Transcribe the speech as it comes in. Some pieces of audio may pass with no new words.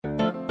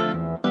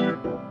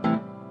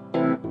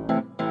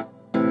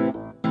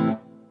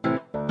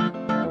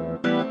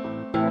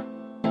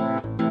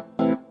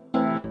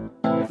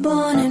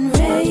Born and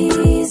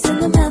raised in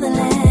the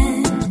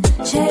motherland,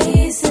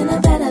 chasing a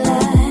better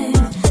life.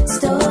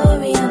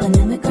 Story of an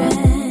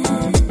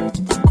immigrant.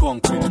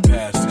 Concrete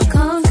pastures.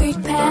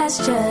 Concrete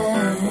pastures.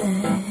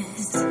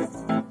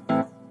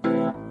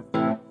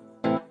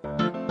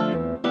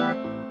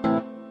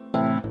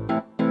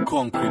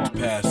 Concrete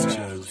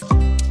pastures.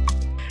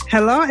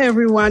 Hello,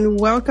 everyone.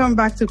 Welcome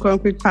back to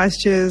Concrete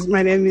Pastures.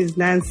 My name is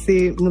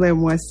Nancy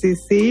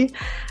Mulemwa-Sisi.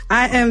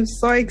 I am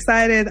so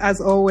excited, as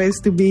always,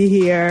 to be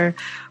here.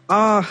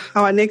 Oh,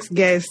 our next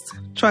guest,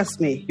 trust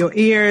me, your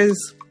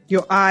ears,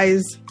 your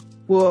eyes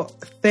will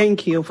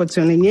thank you for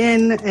tuning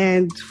in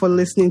and for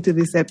listening to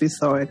this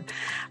episode.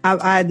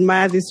 I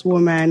admire this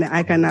woman.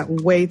 I cannot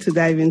wait to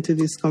dive into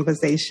this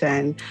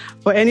conversation.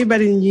 For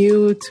anybody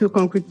new to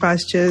Concrete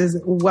Pastures,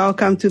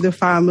 welcome to the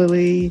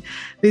family.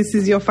 This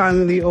is your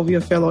family of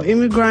your fellow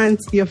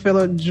immigrants, your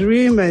fellow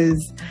dreamers,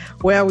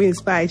 where we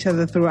inspire each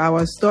other through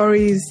our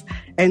stories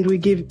and we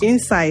give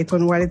insight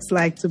on what it's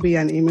like to be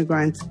an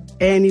immigrant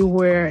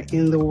anywhere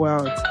in the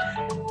world.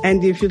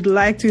 And if you'd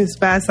like to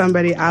inspire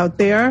somebody out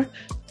there,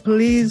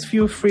 please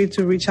feel free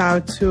to reach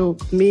out to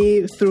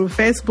me through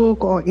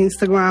Facebook or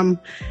Instagram.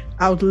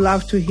 I would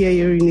love to hear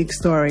your unique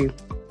story.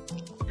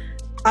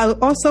 I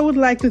also would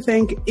like to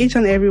thank each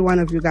and every one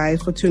of you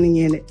guys for tuning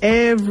in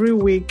every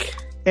week,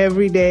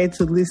 every day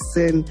to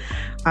listen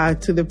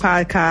to the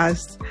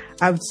podcast.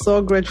 I'm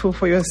so grateful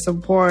for your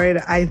support.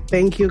 I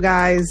thank you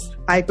guys.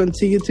 I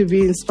continue to be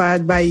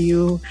inspired by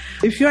you.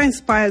 If you're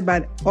inspired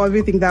by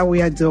everything that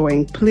we are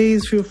doing,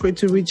 please feel free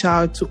to reach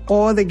out to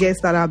all the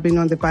guests that have been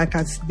on the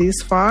podcast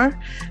this far.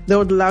 They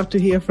would love to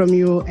hear from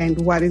you and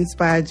what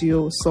inspired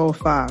you so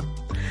far.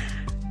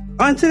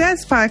 On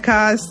today's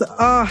podcast,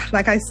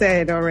 like I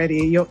said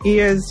already, your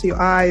ears,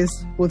 your eyes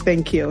will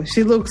thank you.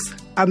 She looks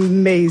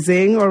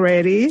amazing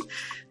already.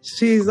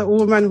 She's a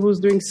woman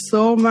who's doing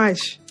so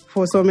much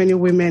for so many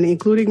women,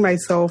 including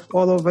myself,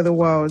 all over the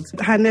world.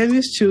 Her name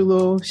is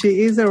Chulu.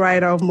 She is a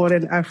writer of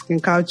modern African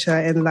culture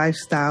and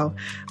lifestyle,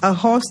 a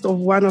host of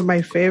one of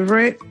my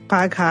favorite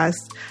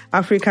podcasts,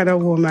 Africana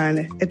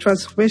Woman, a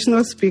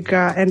transformational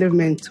speaker and a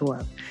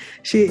mentor.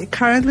 She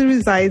currently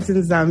resides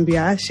in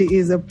Zambia. She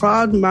is a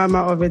proud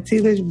mama of a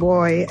teenage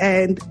boy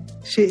and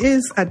she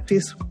is at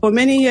peace. For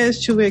many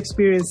years, Chulu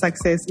experienced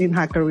success in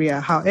her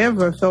career,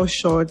 however, fell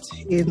short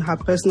in her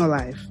personal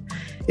life.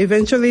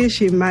 Eventually,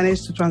 she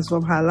managed to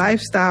transform her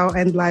lifestyle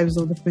and lives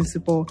of the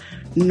principle,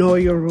 know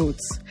your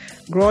roots,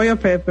 grow your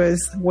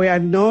purpose, where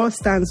no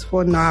stands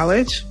for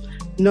knowledge,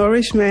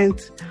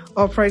 nourishment,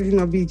 operating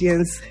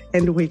obedience,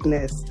 and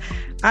weakness.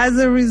 As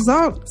a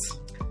result,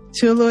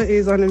 Chulu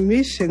is on a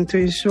mission to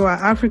ensure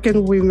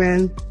African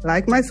women,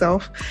 like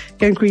myself,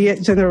 can create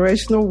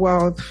generational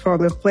wealth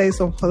from a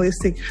place of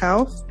holistic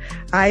health,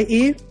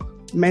 i.e.,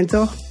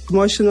 mental,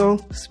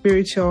 emotional,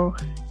 spiritual,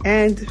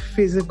 and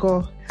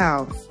physical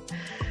health.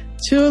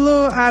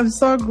 Chulu, I'm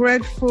so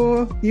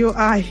grateful you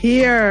are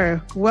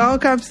here.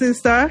 Welcome,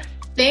 sister.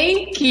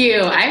 Thank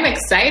you. I'm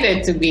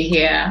excited to be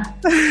here.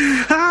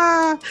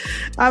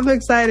 I'm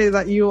excited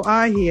that you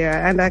are here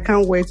and I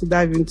can't wait to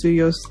dive into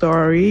your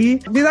story.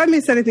 Did I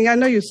miss anything? I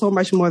know you're so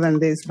much more than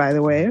this, by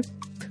the way.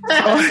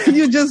 So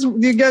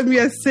you gave me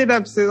a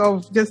synopsis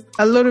of just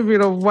a little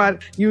bit of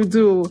what you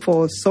do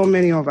for so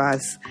many of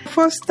us.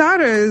 For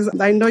starters,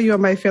 I know you're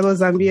my fellow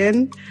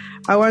Zambian.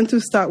 I want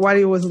to start what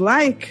it was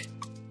like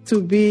to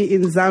be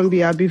in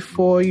Zambia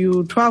before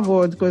you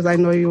traveled, because I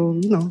know you're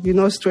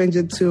no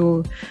stranger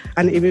to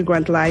an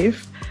immigrant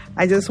life.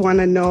 I just want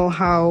to know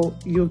how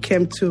you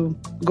came to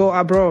go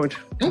abroad.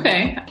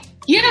 Okay.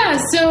 Yeah,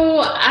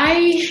 so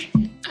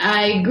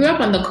I grew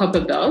up on the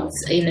Copper Belt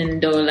in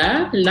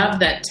Ndola. Love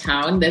that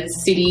town, that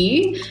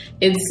city.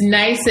 It's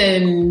nice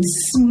and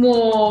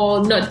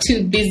small, not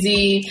too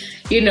busy.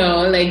 You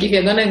know, like if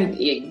you're going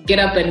to get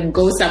up and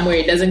go somewhere,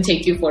 it doesn't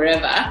take you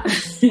forever.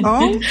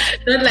 Oh?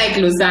 Not like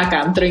Lusaka,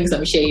 I'm throwing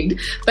some shade.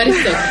 But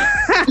it's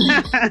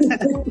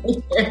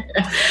okay.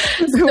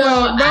 So,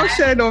 well, no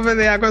shade over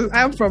there because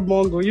I'm from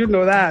Mongo. You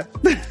know that.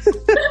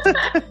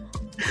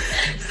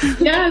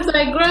 Yeah, so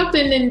I grew up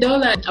in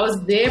Ndola. I was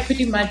there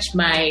pretty much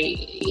my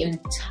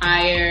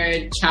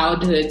entire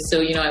childhood.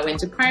 So, I went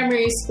to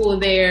primary school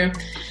there.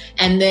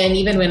 And then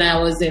even when I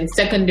was in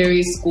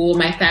secondary school,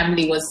 my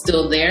family was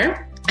still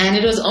there. And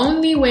it was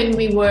only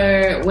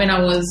when I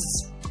was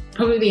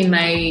probably in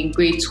my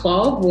grade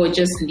 12 or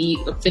just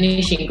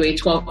finishing grade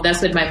 12,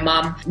 that's when my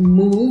mom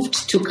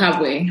moved to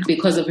Kabwe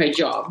because of her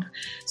job.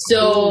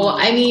 So,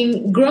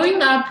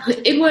 growing up,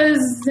 it was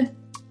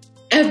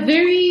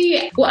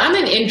I'm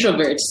an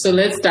introvert, so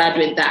let's start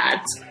with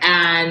that.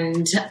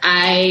 And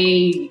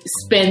I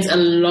spent a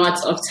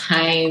lot of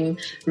time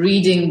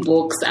reading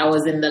books. I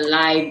was in the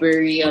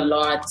library a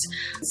lot.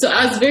 So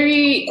I was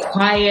very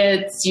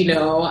quiet,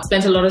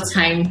 spent a lot of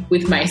time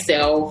with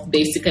myself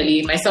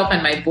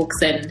and my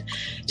books, and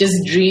just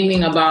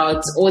dreaming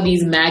about all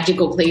these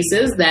magical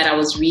places that I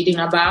was reading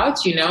about,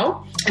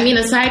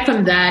 Aside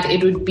from that,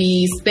 it would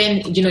be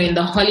spent, in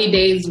the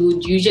holidays, we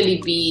would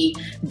usually be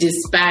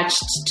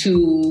dispatched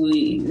to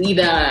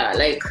either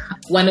like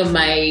one of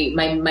my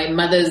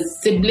mother's the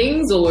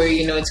siblings or,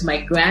 to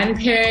my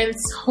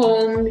grandparents'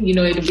 home. It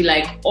would be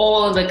like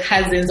all the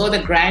cousins, all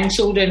the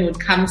grandchildren would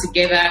come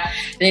together.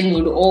 Then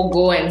we'd all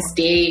go and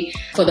stay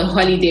for the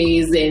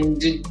holidays.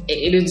 And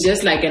it was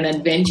just like an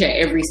adventure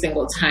every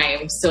single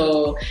time.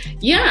 So,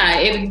 yeah,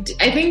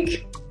 I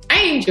think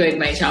I enjoyed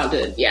my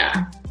childhood.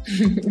 Yeah.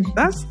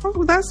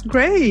 That's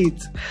great.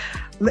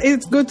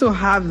 It's good to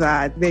have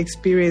the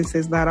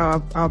experiences that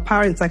our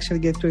parents actually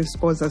get to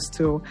expose us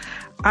to.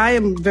 I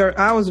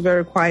was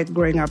very quiet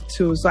growing up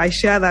too, so I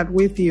share that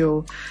with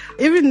you.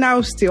 Even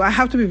now still, I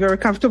have to be very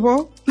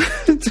comfortable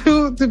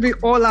to be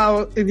all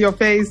out in your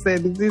face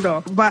and,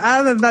 but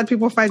other than that,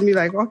 people find me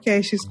like,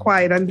 okay, she's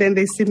quiet. And then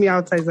they see me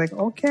outside, it's like,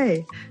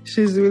 okay,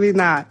 she's really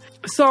not.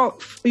 So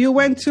you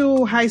went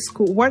to high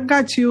school. What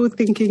got you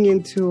thinking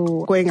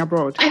into going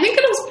abroad? I think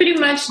it was pretty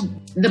much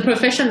the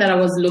profession that I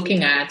was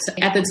looking at.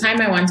 At the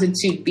time, I wanted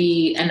to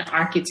be an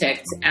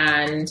architect,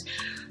 and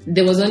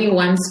there was only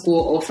one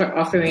school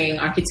offering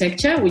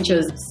architecture, which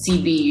was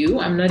CBU.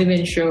 I'm not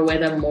even sure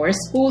whether more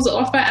schools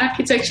offer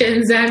architecture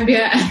in Zambia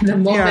at the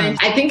moment.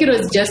 Yeah. I think it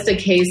was just a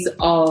case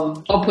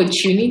of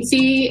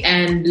opportunity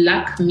and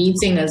luck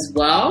meeting as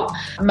well.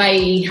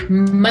 My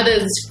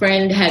mother's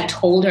friend had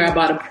told her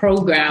about a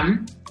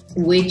program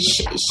which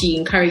she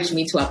encouraged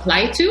me to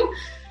apply to.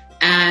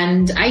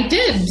 And I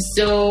did.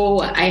 So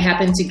I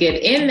happened to get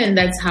in, and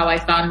that's how I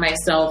found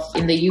myself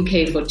in the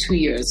UK for 2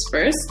 years.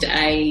 First,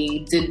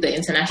 I did the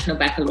International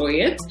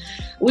Baccalaureate,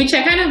 which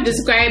I kind of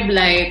describe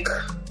like,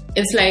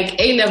 it's like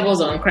A-levels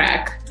on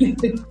crack.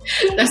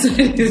 That's what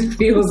it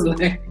feels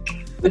like.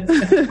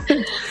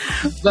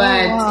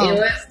 But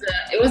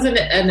it was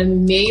an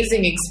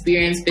amazing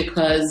experience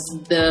because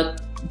the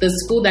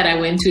school that I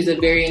went to is a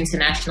very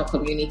international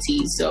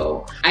community.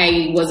 So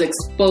I was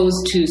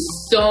exposed to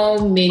so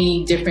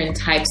many different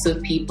types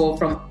of people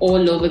from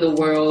all over the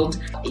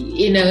world.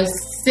 In a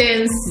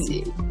sense,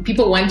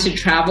 people want to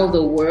travel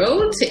the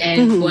world,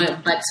 and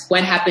but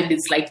what happened is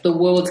like the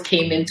world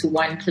came into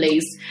one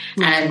place,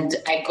 and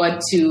I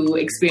got to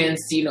experience,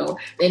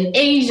 an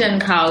Asian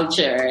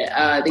culture,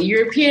 the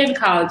European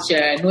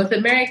culture, North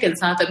American,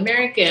 South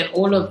American,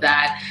 all of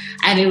that.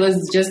 And it was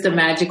just a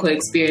magical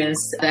experience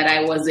that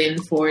I was in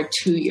for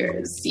 2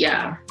 years.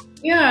 Yeah.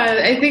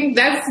 Yeah, I think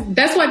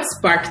that's what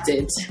sparked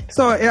it.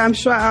 So I'm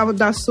sure, I would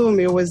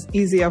assume it was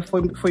easier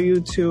for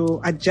you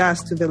to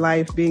adjust to the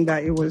life, being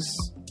that it was,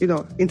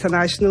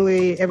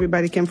 internationally,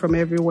 everybody came from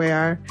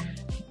everywhere.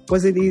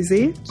 Was it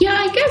easy? Yeah,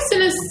 I guess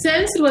in a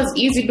sense it was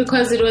easy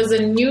because it was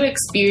a new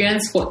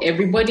experience for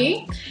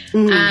everybody.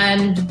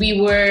 And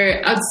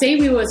I'd say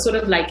we were sort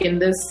of like in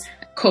this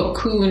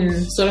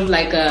cocoon, sort of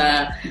like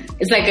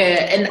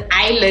an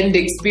island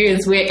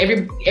experience where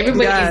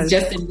everybody is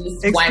just in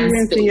this one space.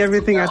 Experiencing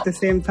everything at the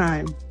same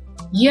time.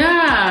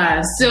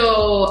 Yeah.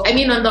 So, I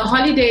mean, on the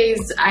holidays,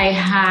 I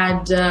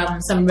had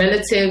some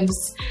relatives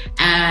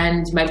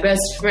and my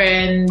best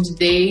friend.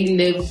 They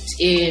lived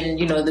in,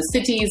 the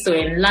city. So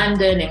in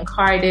London, in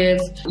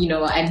Cardiff,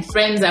 and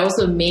friends I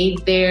also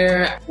made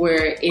there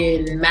were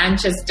in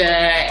Manchester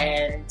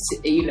and,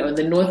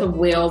 the north of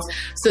Wales.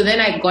 So then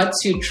I got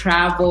to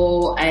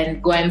travel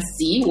and go and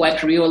see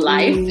what real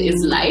life is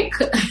like.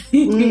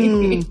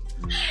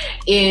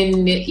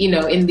 In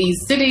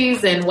these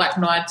cities and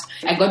whatnot.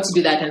 I got to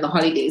do that in the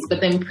holidays. But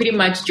then pretty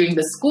much during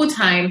the school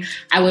time,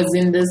 I was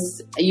in this,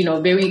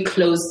 very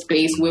closed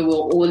space where we were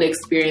all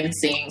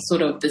experiencing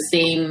sort of the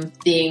same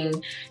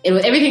thing.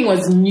 Everything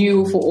was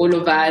new for all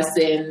of us.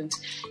 And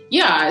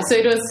yeah, so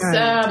it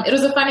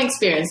was a fun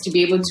experience to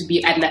be able to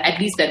be at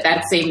least at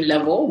that same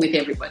level with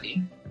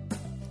everybody.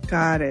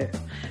 Got it.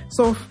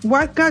 So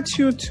what got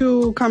you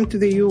to come to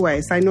the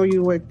US? I know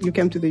you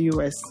came to the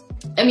US.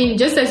 I mean,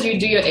 just as you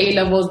do your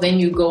A-levels, then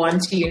you go on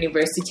to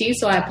university.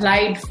 So I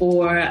applied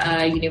for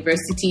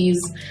universities.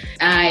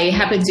 I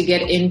happened to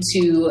get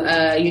into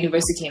a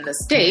university in the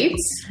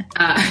States.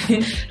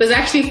 It was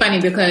actually funny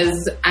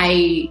because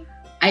I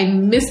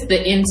missed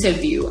the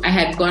interview. I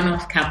had gone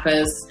off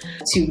campus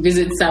to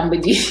visit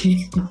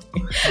somebody.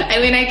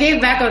 And when I came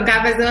back on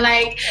campus, they were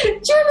like,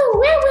 Chulu,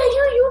 where were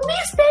you? You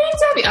missed the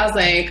interview. I was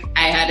like,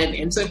 I had an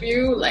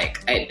interview?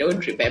 I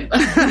don't remember.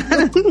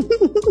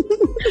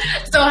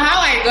 So how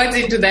I got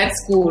into that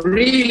school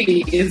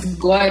really is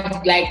God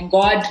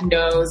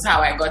knows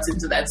how I got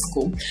into that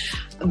school.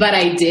 But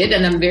I did,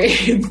 and I'm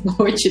very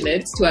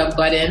fortunate to have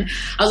gotten.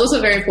 I was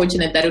also very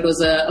fortunate that it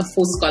was a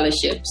full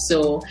scholarship.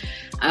 So,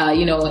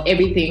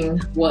 everything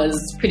was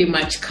pretty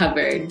much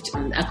covered.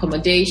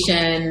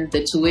 Accommodation,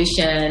 the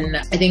tuition.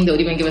 I think they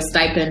would even give a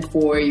stipend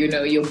for,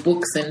 your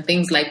books and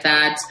things like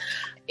that.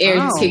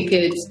 Air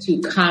tickets to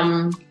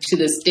come to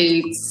the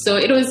States. So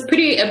it was a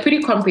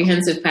pretty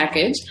comprehensive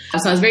package.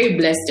 So I was very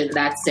blessed in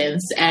that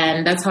sense.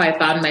 And that's how I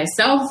found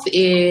myself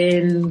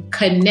in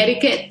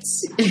Connecticut.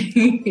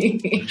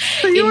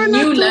 So you were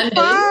not too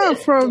far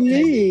from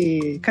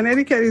me.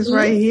 Connecticut is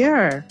right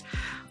here.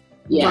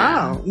 Yeah.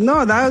 Wow.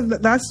 No,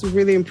 that's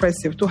really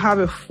impressive to have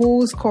a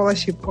full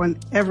scholarship on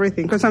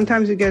everything. Because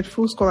sometimes you get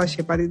full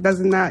scholarship, but it does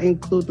not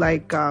include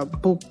like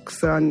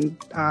books and,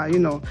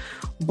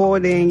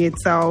 boarding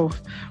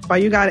itself.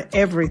 But you got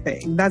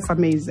everything. That's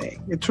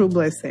amazing. A true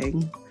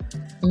blessing.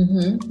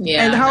 Mm-hmm.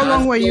 Yeah. And how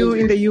long were you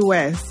in the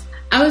U.S.?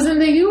 I was in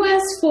the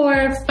U.S.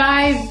 for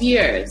 5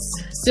 years.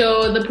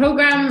 So the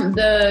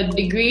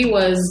degree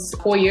was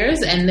 4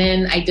 years, and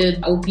then I did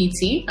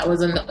OPT. I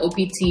was on the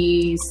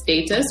OPT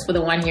status for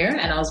the 1 year,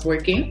 and I was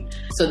working.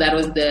 So that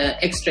was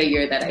the extra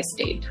year that I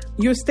stayed.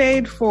 You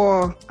stayed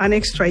for an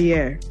extra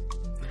year?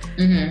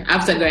 Mm-hmm.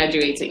 After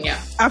graduating, yeah.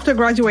 After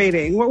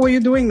graduating, what were you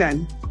doing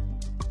then?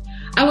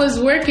 I was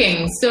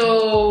working.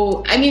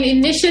 So,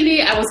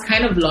 initially I was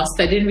kind of lost.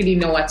 I didn't really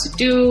know what to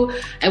do.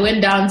 I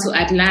went down to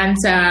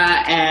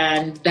Atlanta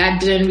and that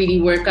didn't really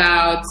work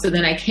out. So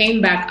then I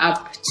came back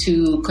up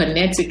to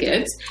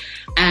Connecticut,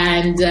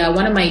 and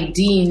one of my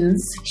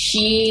deans,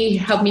 she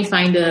helped me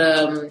find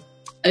a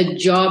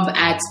job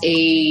at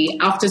a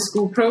after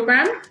school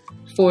program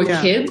for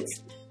kids.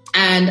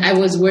 And I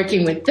was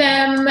working with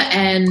them.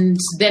 And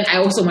then I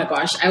also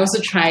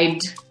tried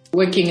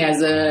working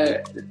as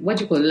a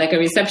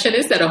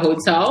receptionist at a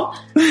hotel.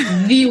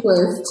 The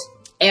worst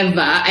ever.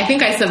 I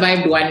think I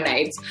survived one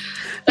night.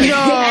 No. And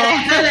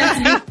I fell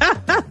asleep.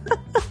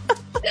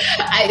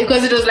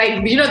 Because it was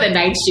like, the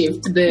night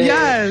shift.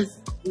 Yes.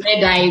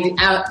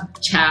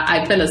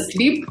 I fell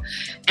asleep.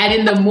 And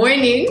in the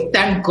morning,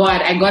 thank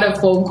God, I got a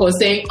phone call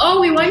saying,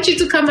 "Oh, we want you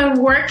to come and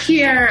work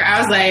here." I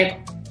was like,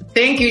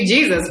 thank you,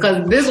 Jesus,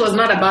 because this was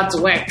not about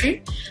to work.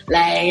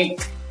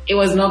 Like, it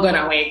was not going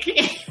to work.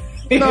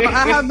 No,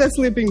 I have the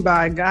sleeping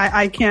bag.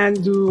 I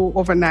can't do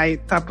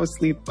overnight type of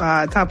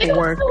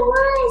work.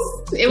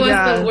 It was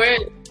the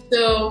worst.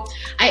 So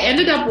I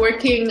ended up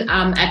working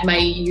at my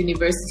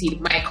university,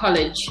 my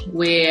college,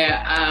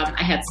 where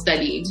I had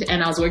studied,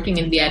 and I was working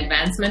in the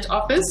advancement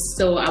office.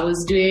 So I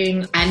was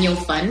doing annual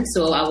fund.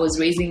 So I was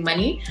raising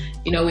money,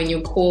 when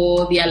you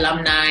call the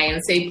alumni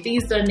and say,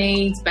 please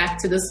donate back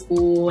to the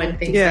school and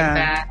things like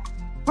that.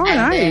 Oh, and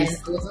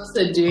nice. then I was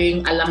also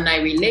doing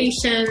alumni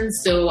relations.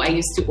 So I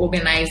used to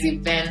organize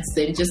events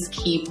and just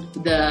keep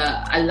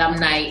the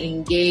alumni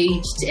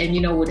engaged, and,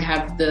 would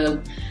have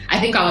I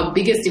think our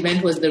biggest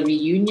event was the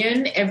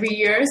reunion every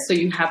year. So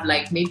you have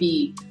like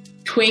maybe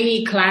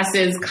 20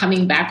 classes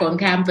coming back on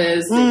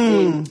campus.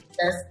 It's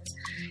just,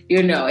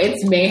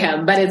 it's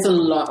mayhem, but it's a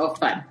lot of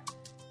fun.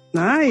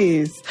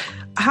 Nice.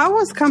 How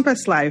was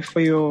campus life for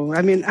you?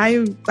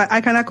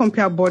 I cannot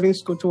compare boarding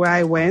school to where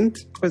I went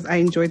because I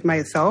enjoyed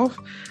myself,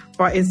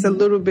 but it's a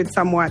little bit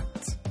somewhat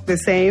the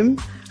same.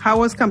 How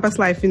was campus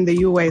life in the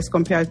US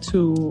compared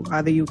to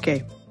the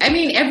UK?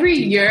 Every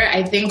year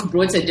I think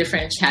brought a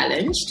different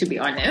challenge, to be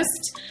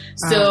honest.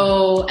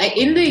 So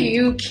in the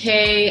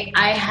UK,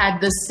 I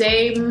had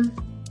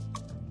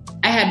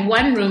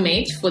one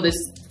roommate for the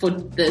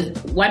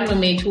one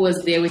roommate who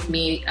was there with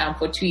me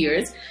for 2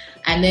 years.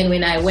 And then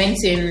when I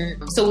went in,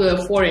 so we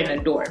were 4 in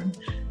a dorm.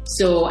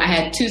 So I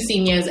had 2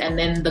 seniors and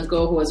then the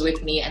girl who was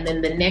with me. And then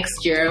the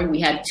next year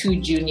we had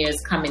 2 juniors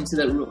come into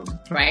the room,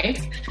 right?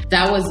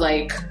 That was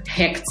like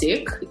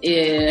hectic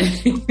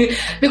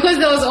because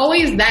there was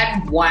always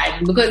that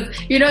one, because,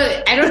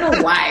 I don't know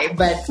why,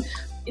 but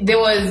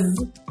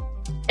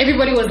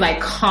everybody was like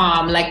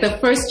calm. Like the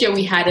first year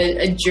we had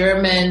a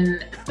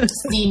German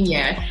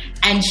senior,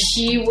 and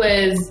she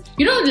was,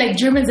 like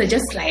Germans are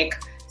just like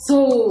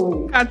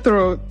so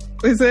cutthroat.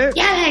 Is it?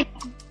 Yeah, like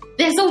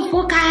they're so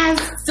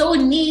focused, so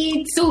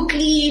neat, so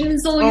clean,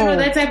 so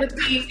that type of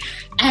thing.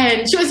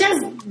 And she was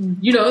just,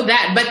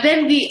 that. But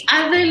then the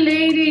other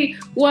lady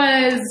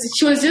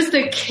she was just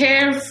a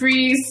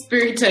carefree,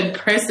 spirited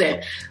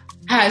person.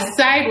 Her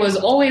side was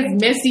always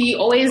messy,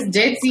 always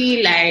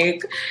dirty.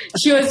 Like,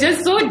 she was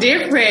just so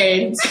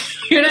different.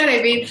 You know what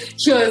I mean?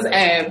 She was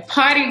a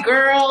party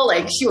girl.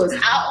 Like, she was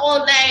out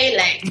all night.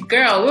 Like,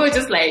 girl, we were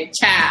just like,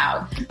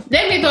 child.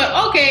 Then we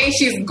thought, okay,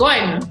 she's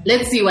gone.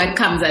 Let's see what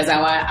comes as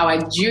our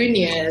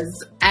juniors.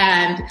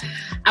 And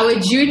our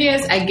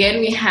juniors,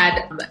 again, we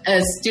had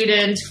a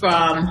student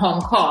from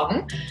Hong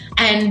Kong.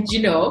 And,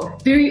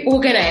 very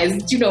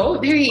organized,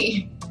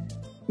 very...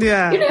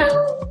 Yeah.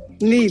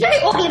 Neat.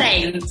 Very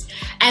organized.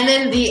 And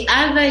then the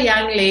other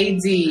young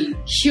lady,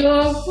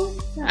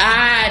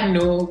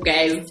 no,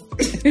 guys.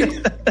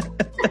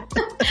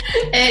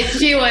 And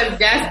she was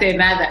just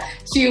another.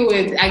 She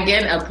was,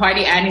 again, a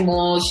party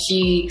animal.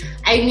 It's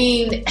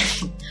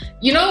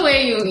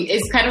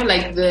kind of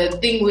like the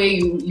thing where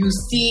you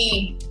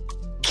see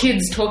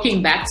kids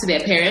talking back to their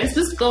parents.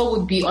 This girl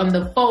would be on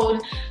the phone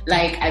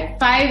like at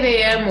 5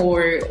 a.m.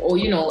 or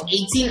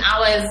 18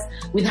 hours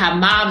with her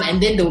mom,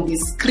 and then they'll be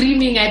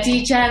screaming at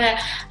each other,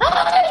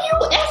 "Oh, you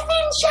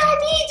effing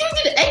Shani!"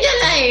 And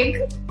you're like,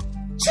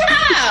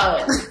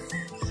 child.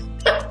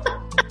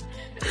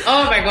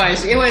 Oh my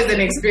gosh, it was an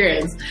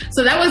experience.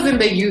 So that was in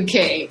the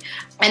UK.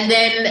 And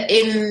then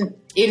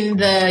in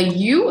the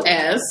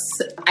US,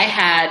 I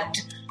had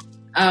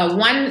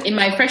one in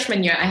my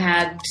freshman year.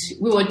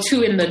 We were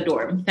 2 in the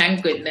dorm.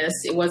 Thank goodness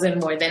it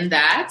wasn't more than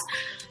that.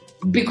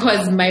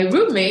 because my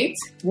roommate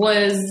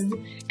was,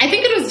 I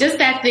think it was just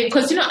that thing,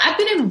 because, I've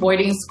been in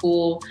boarding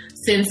school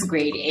since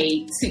grade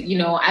 8.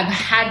 I've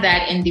had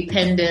that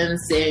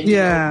independence and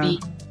being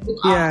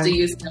look after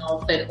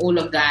yourself and all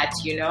of that,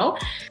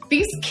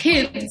 These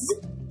kids,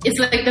 it's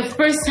like the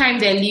first time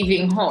they're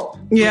leaving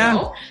home.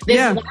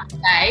 There's one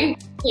guy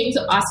who came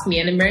to ask me,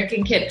 an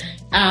American kid,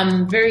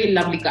 very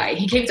lovely guy.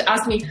 He came to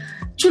ask me,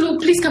 Chulu,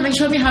 please come and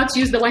show me how to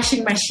use the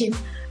washing machine.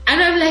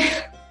 And I'm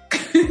like,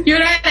 you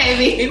know what I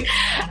mean?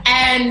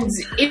 And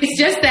it's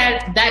just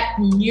that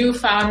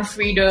newfound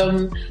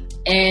freedom,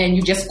 and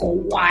you just go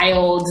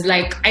wild.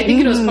 Like, I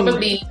think it was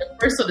probably the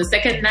first or the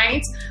second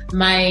night,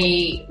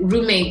 my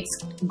roommate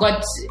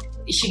got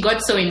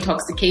so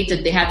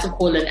intoxicated, they had to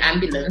call an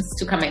ambulance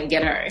to come and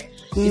get her.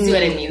 You see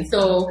what I mean?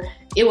 So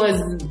it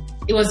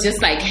was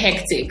just like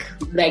hectic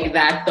like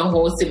that the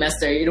whole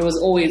semester. It was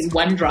always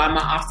one drama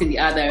after the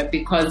other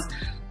because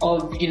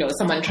of,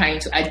 someone trying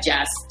to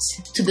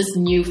adjust to this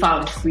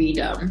newfound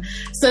freedom.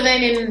 So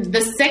then in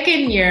the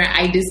second year,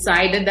 I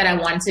decided that I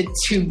wanted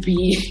to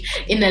be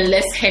in a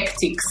less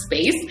hectic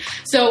space.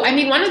 So,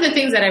 one of the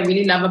things that I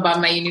really love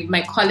about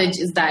my college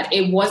is that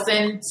it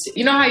wasn't,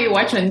 how you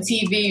watch on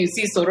TV, you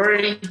see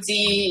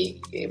sorority,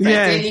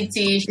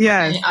 fraternity.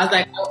 Yes. I was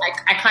like,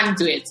 I can't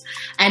do it.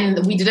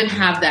 And we didn't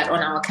have that on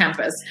our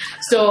campus.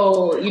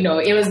 So,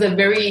 it was a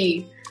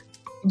very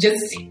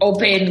just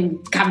open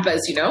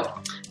campus,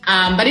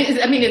 But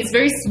it's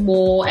very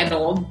small and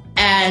all,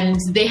 and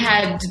they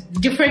had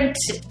different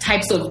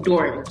types of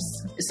dorms.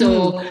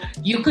 So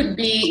you could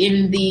be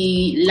in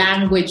the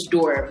language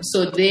dorm.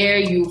 So there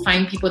you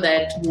find people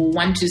that will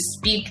want to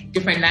speak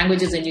different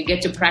languages, and you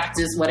get to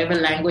practice whatever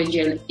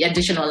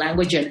additional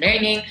language you're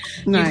learning.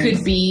 Nice. You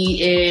could be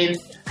in,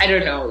 I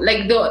don't know,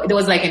 like there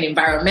was like an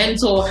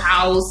environmental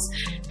house,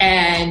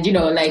 and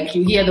like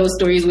you hear those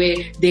stories where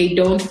they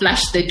don't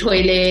flush the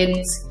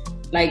toilet,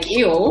 like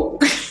ew.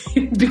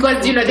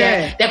 Because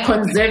they're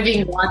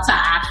conserving water.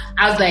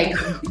 I was like,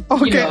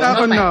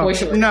 not my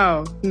portion.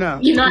 No.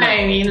 You know what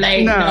I mean?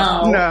 Like,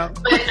 no.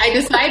 But I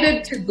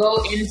decided to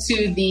go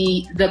into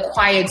the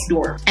quiet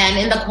dorm, and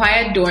in the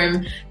quiet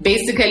dorm,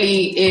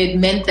 basically, it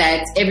meant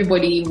that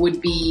everybody would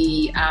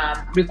be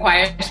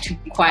required to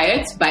be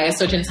quiet by a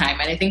certain time,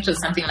 and I think it was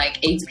something like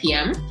 8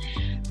 p.m.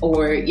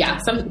 or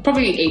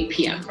probably 8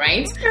 p.m.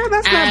 Right? Yeah,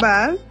 that's not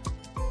bad.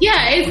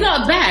 Yeah, it's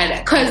not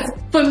bad, because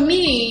for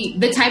me,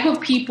 the type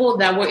of people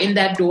that were in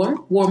that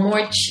dorm were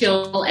more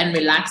chill and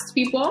relaxed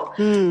people.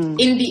 In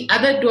the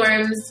other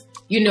dorms,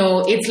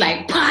 it's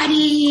like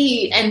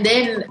party, and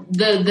then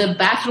the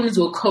bathrooms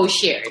were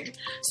co-shared.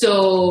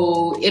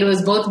 So it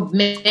was both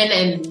men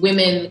and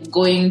women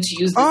going to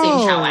use the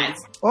same showers.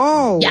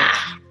 Oh. Yeah.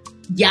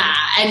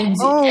 And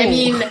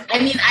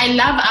I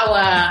love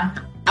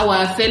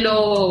our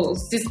fellow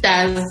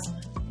sisters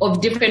of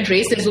different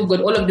races who've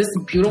got all of this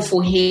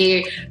beautiful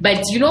hair,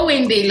 but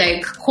when they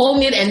like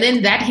comb it and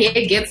then that hair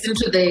gets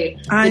into the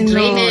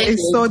drainage,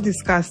 it's so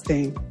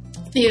disgusting.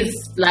 It's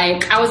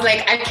like, I was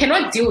like, I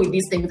cannot deal with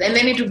these things. And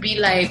then it would be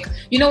like,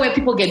 where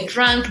people get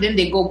drunk, then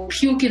they go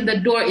puke in the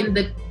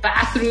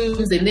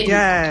bathrooms, and then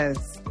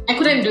I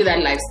couldn't do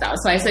that lifestyle.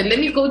 So I said, let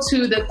me go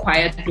to the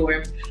quiet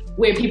dorm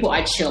where people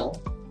are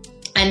chill.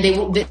 And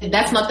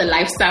that's not the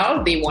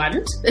lifestyle they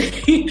want.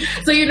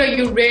 So, you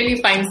rarely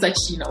find such,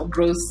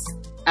 gross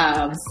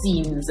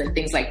scenes and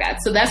things like that.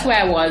 So that's where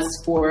I was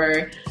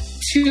for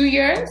 2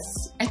 years.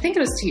 I think it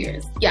was 2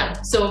 years. Yeah.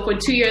 So for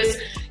 2 years,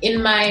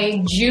 in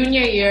my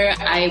junior year,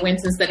 I went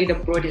and studied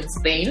abroad in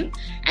Spain.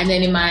 And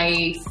then in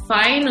my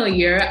final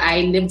year,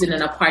 I lived in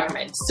an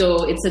apartment.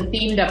 So it's a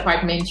themed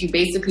apartment. You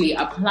basically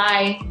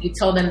apply, you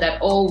tell them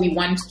that, we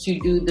want to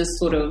do this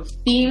sort of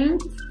theme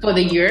for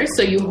the year.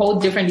 So you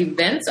hold different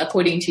events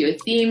according to your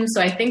theme.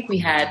 So I think we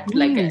had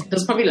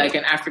there's probably like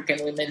an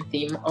African women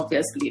theme,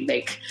 obviously.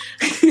 Like,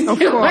 of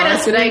course. What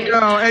else would I do?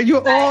 And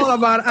you're all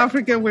about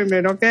African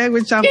women, okay?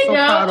 Which I'm so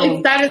proud of. It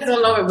started so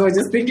long ago,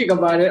 just thinking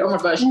about it. Oh my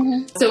gosh.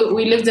 So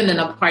we lived in an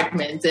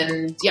apartment,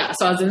 and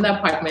so I was in the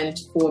apartment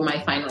for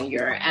my final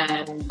year.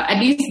 And at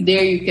least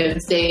there you can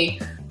say,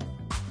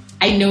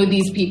 I know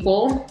these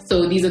people,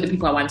 so these are the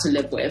people I want to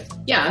live with.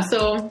 Yeah,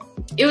 so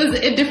it was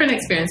a different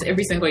experience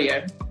every single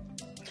year.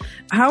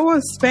 How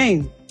was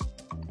Spain?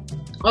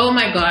 Oh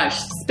my gosh,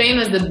 Spain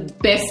was the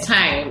best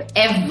time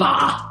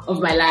ever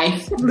of my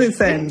life.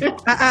 Listen,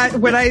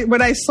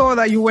 when I saw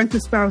that you went to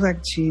Spain, I was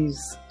like, geez,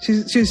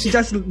 she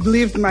just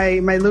lived my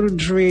little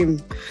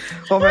dream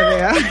over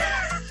there.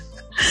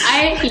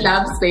 I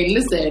love Spain.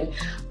 Listen,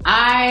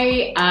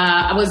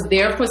 I was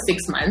there for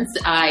 6 months.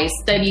 I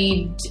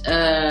studied,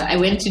 I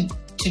went to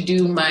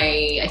do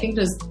my, I think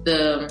it was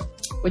the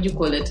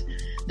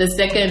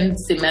second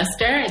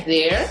semester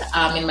there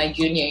in my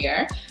junior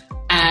year.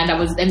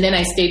 And then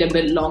I stayed a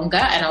bit longer,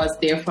 and I was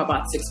there for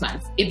about 6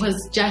 months. It was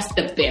just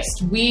the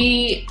best.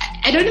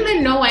 I don't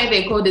even know why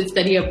they called it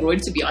study abroad,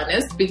 to be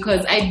honest,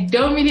 because I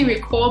don't really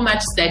recall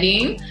much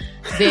studying.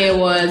 There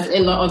was a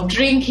lot of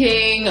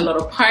drinking, a lot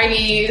of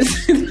parties.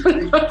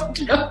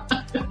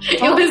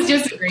 It was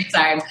just a great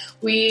time.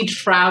 We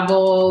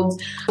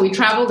traveled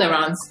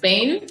around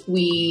Spain.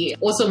 We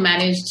also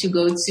managed to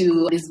go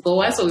to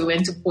Lisboa, so we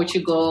went to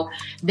Portugal.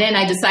 Then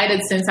I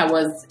decided, since I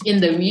was in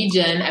the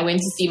region, I went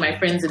to see my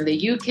friends in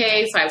the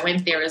UK, so I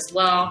went there as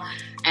well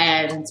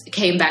and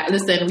came back.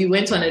 Listen, we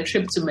went on a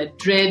trip to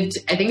Madrid.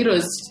 I think it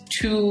was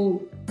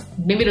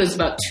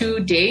about 2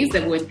 days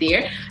that we were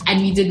there,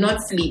 and we did not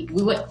sleep.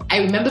 I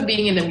remember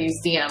being in the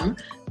museum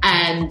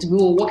and we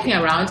were walking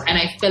around and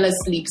I fell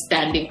asleep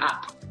standing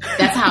up.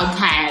 That's how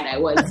tired I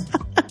was.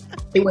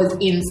 It was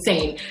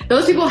insane.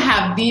 Those people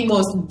have the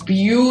most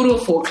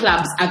beautiful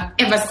clubs I've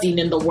ever seen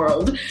in the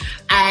world.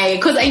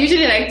 Because I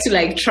usually like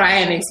to try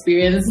and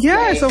experience.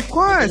 Yes, of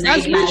course.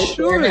 As we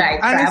should.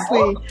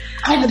 Honestly,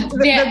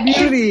 the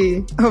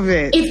beauty of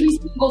it. Every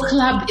single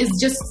club is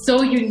just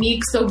so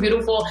unique, so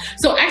beautiful.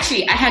 So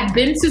actually, I had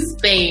been to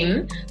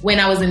Spain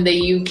when I was in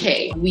the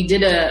UK. We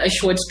did a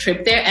short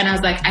trip there, and I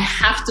was like, I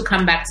have to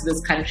come back to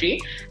this country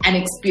and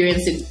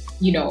experience it,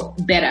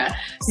 better.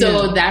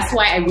 So that's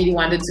why I really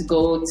wanted to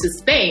go to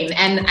Spain.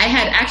 And I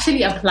had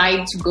actually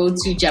applied to go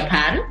to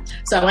Japan.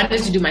 So I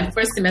wanted to do my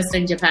first semester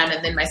in Japan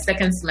and then my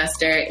second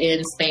semester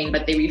in Spain,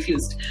 but they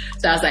refused.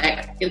 So I was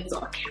like, it's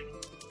okay.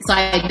 So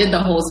I did the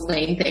whole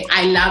Spain thing.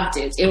 I loved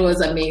it. It was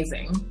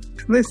amazing.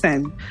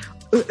 Listen,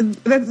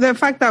 the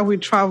fact that we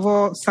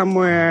travel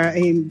somewhere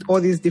in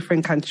all these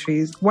different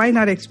countries, why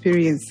not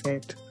experience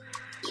it?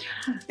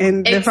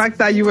 And the fact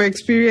that you were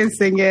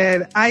experiencing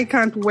it, I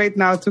can't wait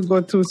now to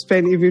go to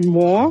Spain even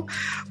more.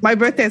 My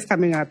birthday is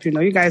coming up,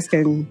 you guys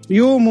can,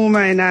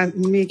 Muma and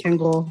me can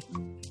go,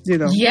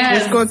 yes,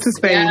 let's go to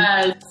Spain.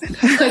 Yes,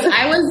 because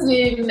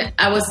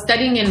I was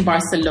studying in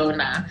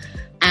Barcelona.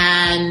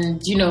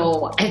 And,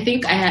 I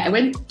think I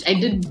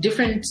did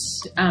different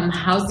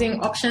housing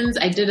options.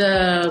 I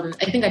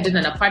think I did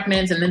an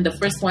apartment, and then the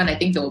first one, I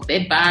think there were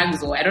bed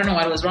bugs, or I don't know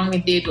what was wrong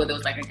with it, or there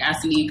was a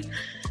gas leak.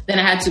 Then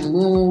I had to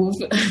move.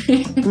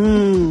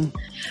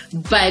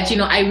 But,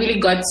 I really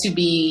got to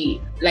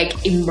be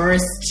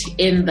immersed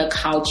in the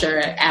culture,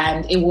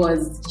 and it was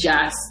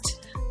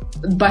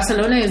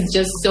Barcelona is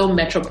just so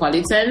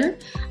metropolitan.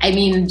 I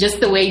mean,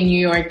 just the way New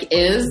York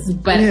is,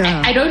 but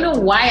I don't know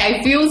why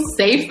I feel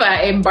safer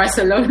in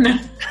Barcelona.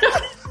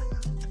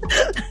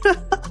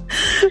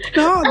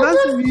 No,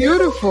 that's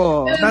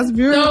beautiful. That's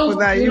beautiful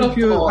that you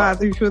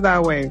feel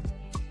that way.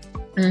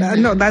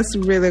 Mm-hmm. No, that's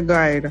really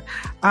good.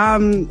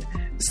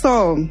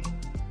 So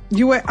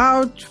you were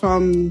out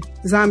from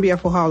Zambia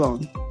for how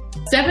long?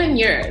 7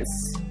 years.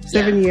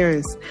 7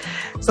 years.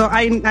 So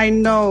I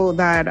know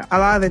that a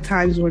lot of the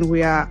times when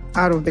we are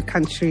out of the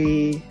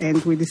country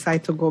and we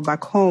decide to go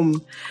back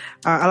home,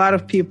 a lot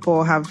of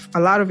people have a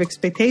lot of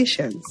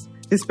expectations.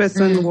 This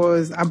person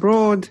was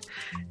abroad,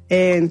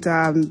 and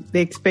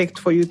they expect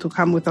for you to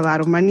come with a lot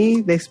of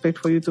money. They expect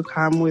for you to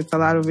come with a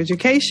lot of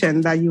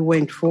education that you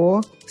went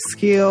for,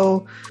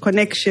 skill,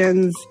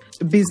 connections,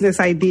 business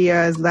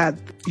ideas that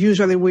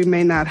usually we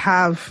may not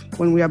have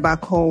when we are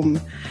back home.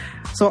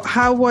 So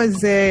how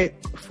was it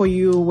for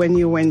you when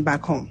you went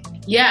back home?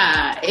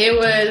 Yeah, it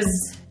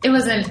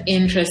was an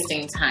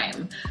interesting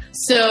time.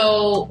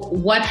 So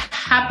what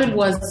happened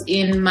was,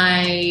 in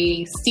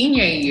my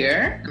senior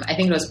year, I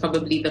think it was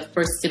probably the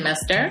first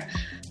semester,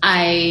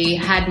 I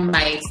had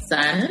my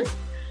son,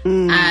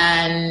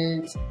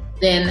 and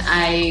then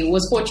I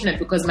was fortunate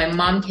because my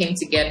mom came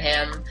to get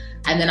him,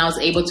 and then I was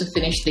able to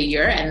finish the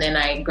year, and then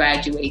I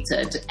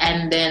graduated,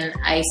 and then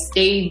I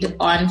stayed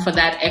on for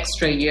that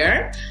extra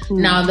year.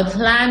 Now the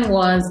plan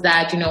was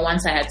that,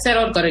 once I had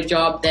settled, got a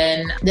job,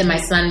 then my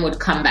son would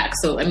come back.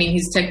 So, I mean,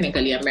 he's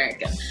technically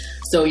American,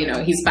 so,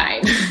 he's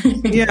fine.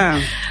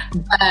 Yeah.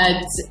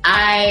 But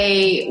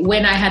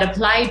when I had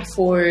applied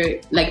for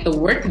the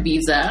work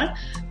visa,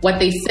 what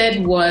they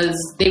said was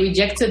they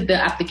rejected the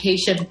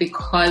application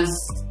because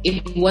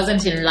it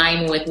wasn't in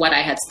line with what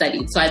I had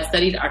studied. So I had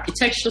studied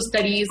architectural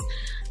studies,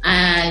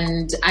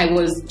 and I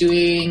was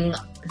doing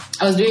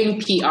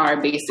PR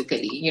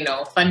basically,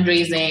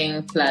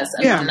 fundraising plus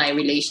alumni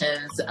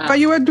relations. But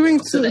you were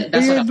doing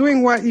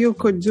doing what you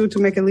could do to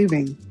make a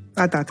living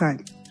at that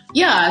time.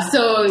 Yeah.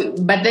 So,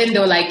 but then they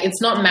were like,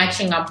 it's not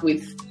matching up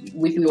with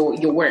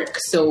your work.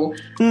 So,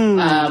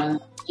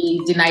 he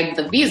denied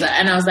the visa,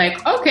 and I was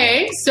like,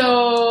 okay,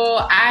 so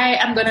I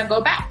am gonna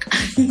go back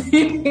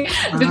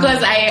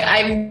because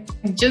I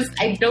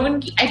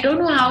don't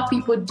know how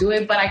people do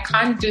it, but I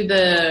can't do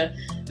that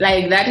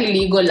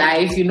illegal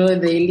life, the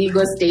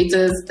illegal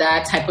status,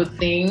 that type of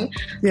thing.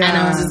 Yeah. And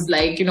I was just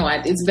like, you know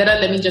what, it's better,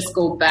 let me just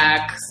go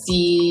back,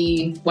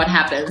 see what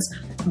happens.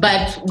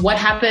 But what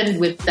happened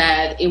with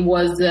that, it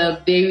was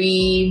a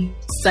very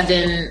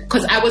sudden,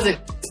 because I was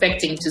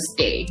expecting to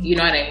stay, you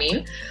know what I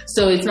mean?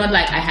 So it's not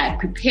like I had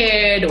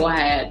prepared or I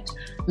had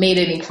made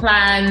any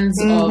plans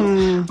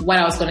of what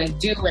I was going to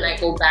do when I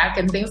go back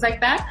and things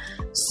like that.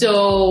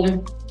 So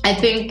I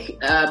think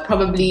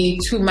probably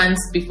 2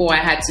 months before I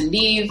had to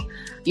leave,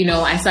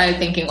 I started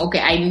thinking, okay,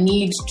 I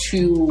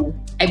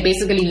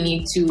basically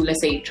need to,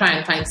 let's say, try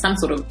and find some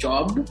sort of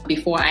job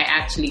before I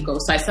actually go.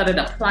 So I started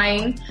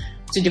applying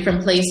to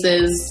different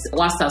places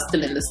whilst I was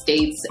still in the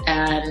States.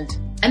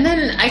 And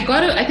then I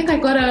got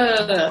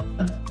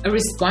a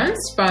response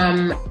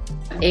from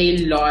a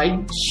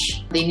lodge.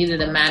 They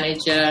needed a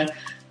manager.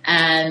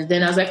 And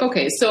then I was like,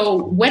 okay.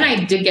 So when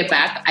I did get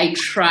back, I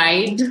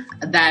tried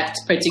that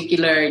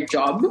particular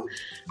job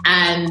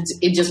and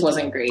it just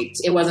wasn't great.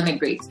 It wasn't a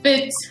great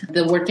fit.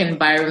 The work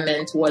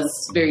environment was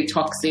very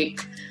toxic.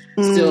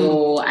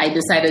 So I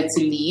decided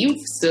to leave.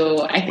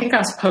 So I think I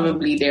was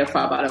probably there for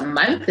about a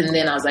month. And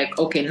then I was like,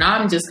 okay, now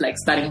I'm just like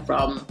starting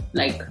from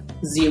like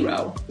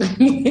zero.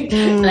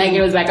 Like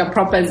it was like a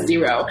proper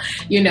zero,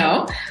 you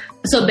know?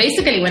 So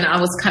basically when I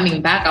was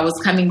coming back,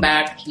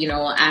 you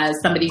know, as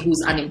somebody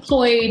who's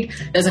unemployed,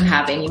 doesn't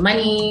have any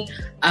money,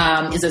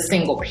 is a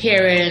single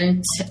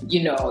parent.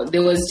 You know,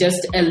 there was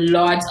just a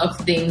lot of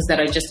things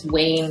that are just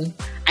weighing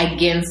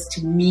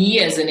against me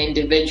as an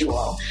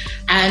individual.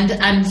 And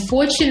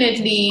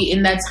unfortunately,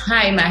 in that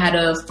time, I had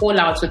a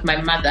fallout with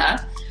my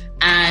mother.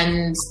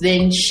 And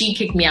then she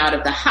kicked me out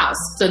of the house.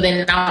 So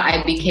then now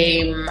I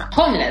became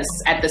homeless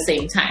at the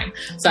same time.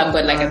 So I've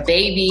got like a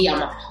baby,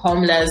 I'm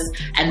homeless.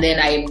 And then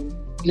I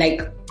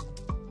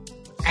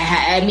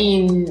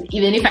mean,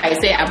 even if I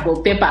say I've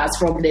got papers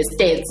from the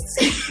States,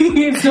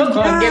 it's not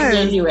going to get me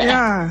anywhere.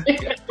 Yeah.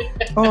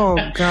 Oh,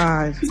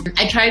 God.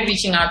 I tried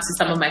reaching out to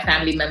some of my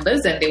family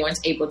members and they weren't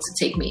able to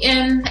take me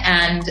in.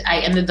 And I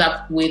ended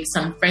up with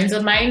some friends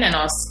of mine and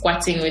I was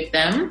squatting with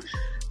them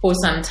for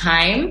some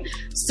time.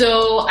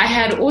 So I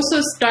had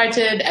also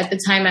started, at the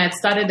time, I had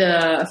started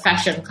a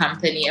fashion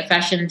company, a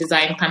fashion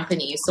design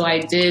company. So I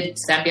did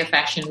Zambia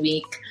Fashion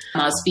Week.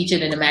 I was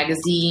featured in a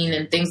magazine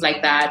and things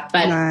like that.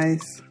 But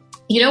nice.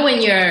 You know,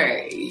 when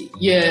you're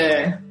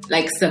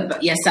like,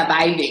 you're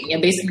surviving,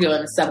 you're basically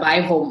on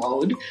survival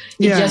mode.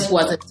 It just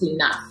wasn't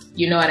enough.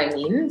 You know what I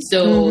mean?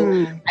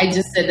 So I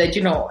just said that,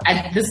 you know,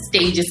 at this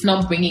stage, it's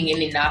not bringing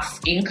in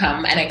enough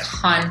income and I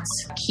can't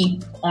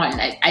keep on.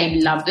 I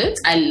love it.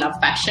 I love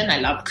fashion. I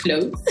love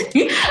clothes,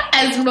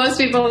 as most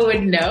people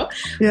would know.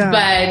 Yeah.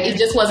 But it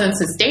just wasn't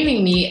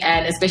sustaining me.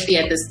 And especially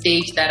at the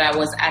stage that I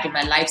was at in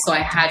my life. So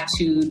I had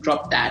to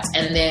drop that.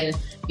 And then,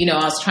 you know,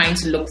 I was trying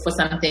to look for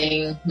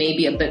something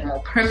maybe a bit more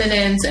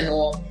permanent and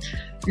all.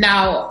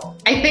 Now,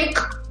 I think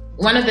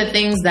one of the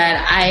things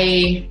that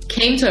I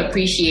came to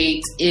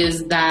appreciate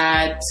is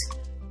that,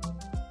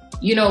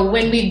 you know,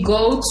 when we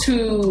go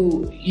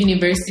to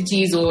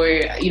universities or,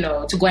 you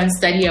know, to go and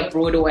study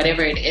abroad or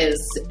whatever it is,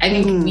 I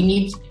think we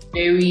need to be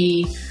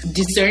very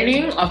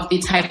discerning of the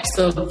types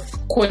of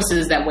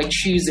courses that we're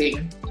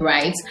choosing,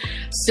 right?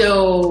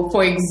 So,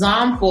 for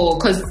example,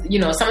 because, you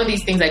know, some of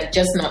these things are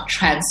just not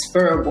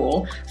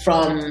transferable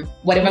from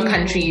whatever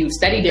country you've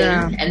studied in,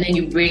 and then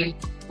you bring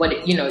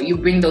you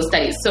bring those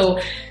studies. So,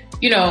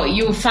 you know,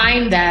 you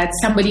find that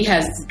somebody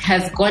has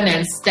gone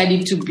and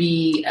studied to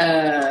be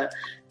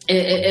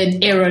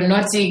an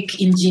aeronautic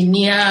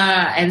engineer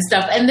and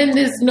stuff, and then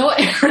there's no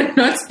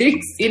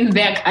aeronautics in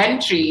their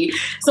country.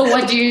 So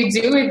what do you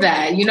do with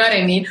that? You know what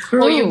I mean?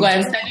 True. Or you go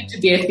and study to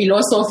be a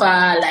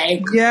philosopher,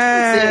 like,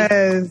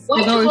 yes.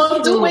 What do you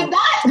going to do with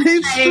that?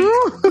 It's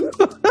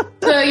true.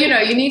 So, you know,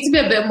 you need to be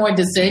a bit more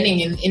discerning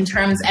in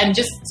terms, and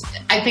just,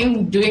 I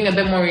think, doing a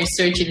bit more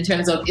research in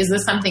terms of, is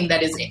this something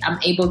that I'm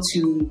able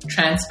to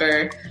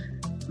transfer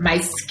my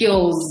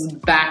skills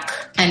back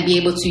and be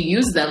able to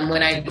use them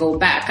when I go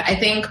back. I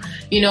think,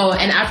 you know,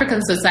 in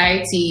African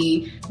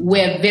society,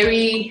 we're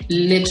very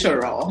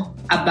literal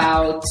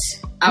about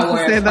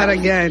our... Say that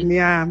again,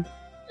 yeah. You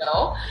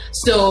know?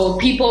 So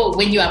people,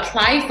 when you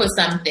apply for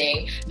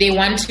something, they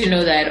want to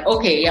know that,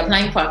 okay, you're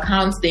applying for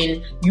accounts,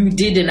 then you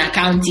did an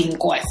accounting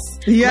course.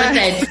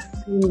 Yeah.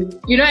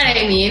 You know what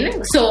I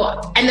mean? So,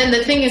 and then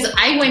the thing is,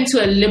 I went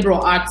to a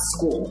liberal arts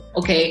school,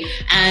 okay?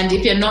 And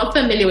if you're not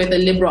familiar with a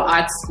liberal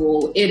arts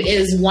school, it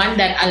is one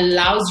that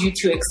allows you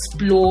to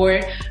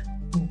explore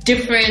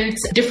different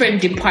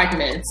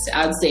departments,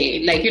 I'd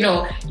say. Like, you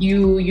know,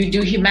 you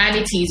do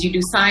humanities, you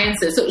do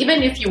sciences. So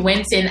even if you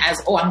went in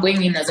as, I'm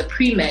going in as a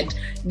pre-med,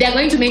 they're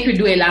going to make you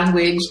do a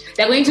language.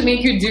 They're going to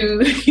make you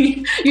do,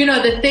 you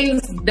know, the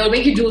things, they'll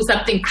make you do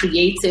something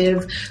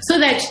creative, so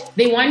that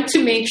they want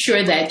to make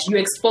sure that you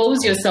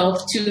expose yourself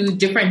to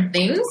different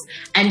things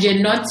and you're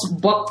not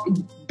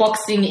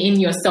boxing in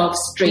yourself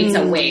straight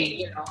away,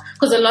 you know,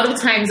 because a lot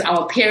of times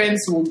our parents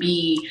will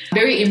be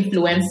very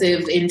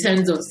influensive in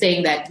terms of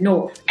saying that,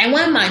 no, I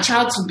want my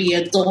child to be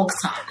a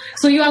doctor.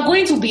 So you are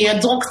going to be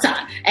a doctor,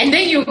 and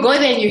then you go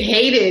there and you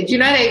hate it. You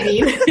know what I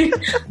mean?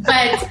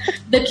 but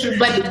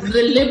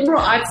the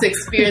liberal arts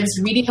experience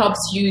really helps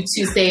you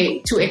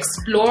to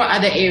explore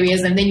other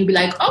areas, and then you'll be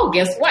like, oh,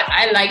 guess what?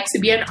 I like to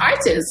be an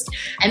artist.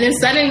 And then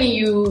suddenly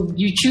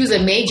you choose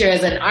a major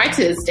as an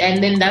artist,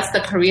 and then that's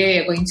the career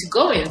you're going to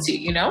go into,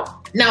 you know?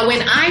 Now,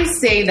 when I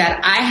say that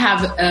I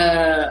have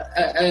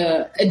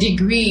a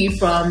degree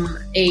from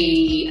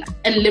a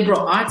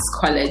liberal arts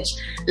college,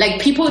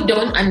 like, people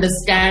don't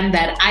understand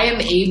that I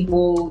am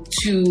able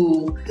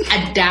to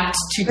adapt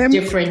to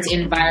different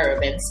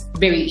environments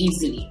very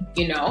easily,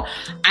 you know?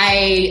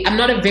 I'm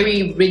not a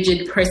very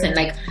rigid person.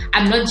 Like,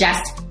 I'm not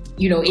just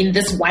in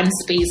this one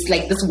space,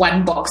 like this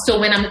one box. So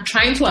when I'm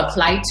trying to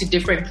apply to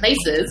different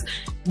places,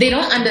 they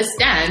don't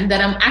understand that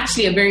I'm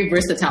actually a very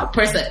versatile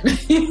person.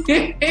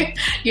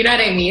 You know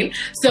what I mean?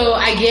 So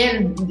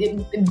again,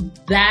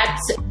 that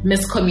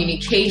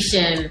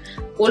miscommunication,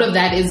 all of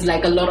that is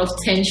like a lot of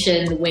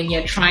tension when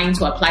you're trying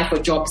to apply for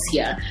jobs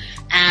here.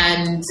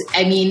 And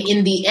I mean,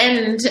 in the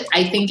end,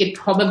 I think it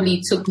probably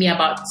took me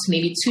about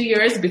maybe 2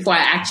 years before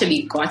I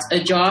actually got a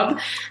job.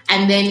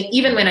 And then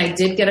even when I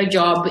did get a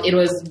job, it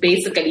was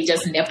basically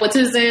just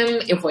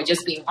nepotism, if we're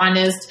just being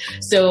honest.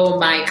 So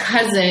my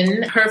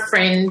cousin, her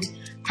friend,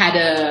 had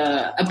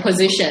a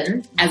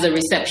position as a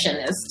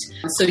receptionist.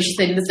 So she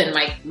said, listen,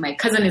 my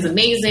cousin is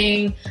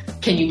amazing.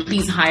 Can you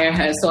please hire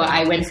her? So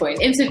I went for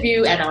an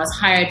interview and I was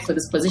hired for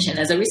this position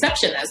as a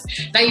receptionist.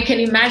 Now you can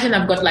imagine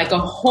I've got like a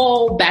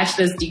whole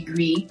bachelor's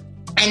degree.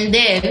 And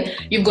then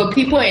you've got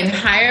people in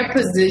higher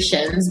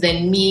positions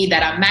than me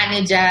that are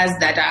managers,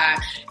 that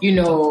are,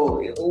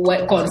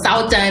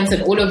 consultants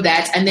and all of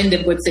that. And then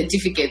they've got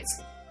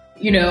certificates.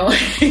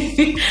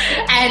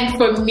 And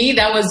for me,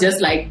 that was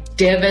just like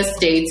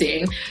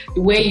devastating,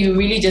 where you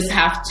really just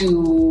have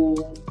to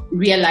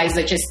realize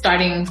that you're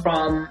starting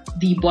from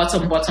the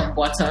bottom,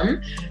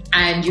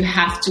 and you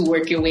have to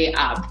work your way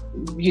up,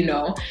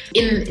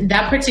 In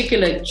that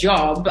particular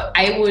job,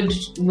 I would,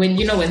 when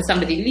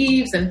somebody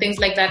leaves and things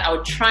like that, I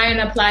would try and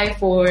apply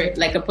for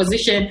like a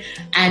position,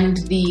 and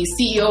the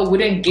CEO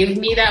wouldn't give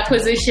me that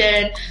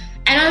position.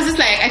 And I was just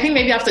like, I think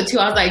maybe after 2,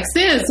 I was like,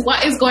 sis,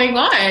 what is going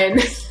on?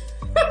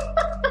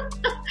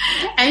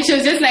 And she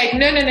was just like,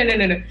 no.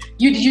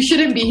 You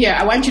shouldn't be here.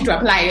 I want you to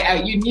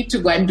apply. You need to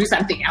go and do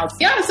something else.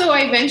 Yeah, so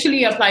I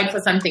eventually applied for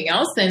something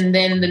else. And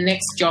then the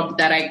next job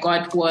that I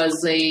got was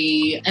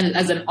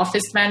as an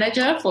office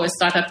manager for a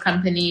startup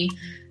company.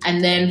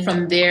 And then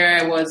from there,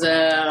 I was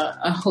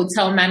a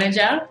hotel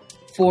manager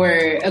for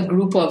a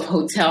group of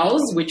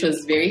hotels, which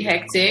was very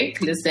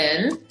hectic.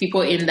 Listen,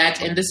 people in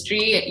that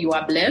industry, you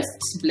are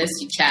blessed. Bless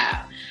you, child.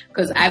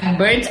 Because I'm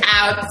burnt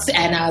out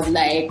and I was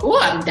like, oh,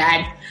 I'm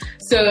done.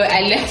 So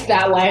I left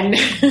that one.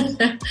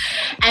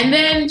 And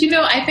then,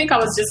 I think I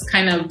was just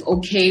kind of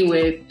okay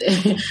with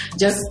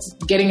just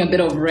getting a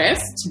bit of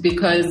rest,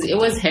 because it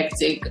was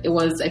hectic. It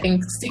was, I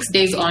think, 6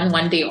 days on,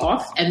 1 day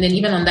off. And then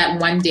even on that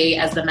one day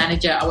as the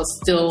manager, I was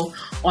still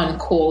on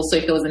call. So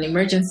if there was an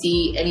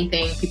emergency,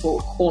 anything, people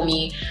would call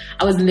me.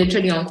 I was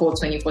literally on call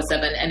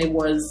 24/7. And it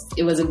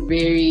was a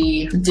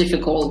very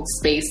difficult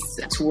space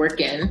to work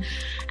in.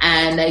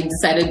 And I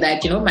decided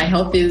that, my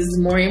health is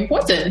more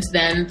important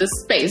than the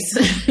space.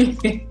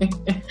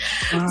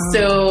 Wow.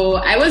 So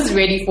I was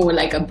ready for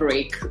like a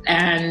break.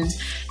 And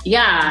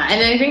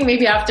and I think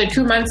maybe after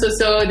 2 months or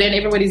so, then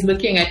everybody's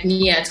looking at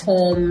me at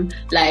home.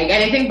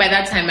 And I think by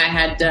that time I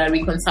had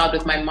reconciled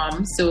with my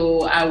mom.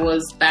 So I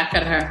was back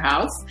at her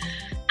house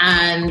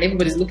and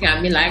everybody's looking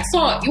at me like,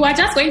 so you are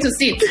just going to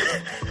sit?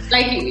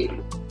 Like,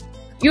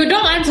 you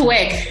don't want to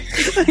work.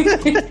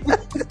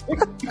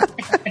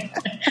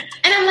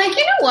 And I'm like,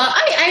 you know what?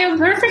 I am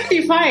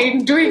perfectly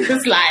fine doing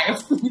this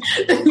life.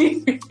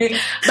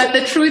 But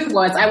the truth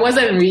was, I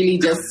wasn't really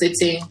just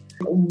sitting.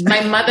 My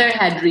mother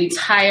had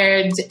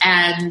retired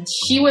and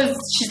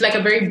she's like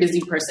a very busy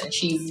person.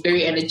 She's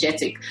very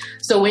energetic.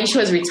 So when she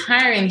was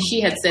retiring,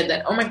 she had said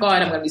that, oh my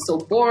God, I'm going to be so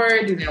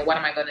bored. What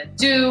am I going to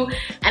do?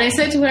 And I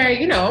said to her,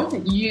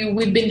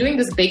 we've been doing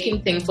this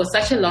baking thing for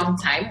such a long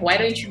time. Why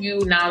don't you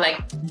now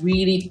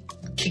really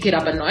kick it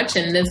up a notch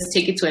and let's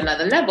take it to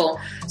another level?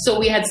 So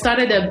we had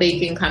started a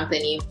baking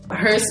company.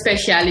 Her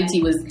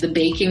speciality was the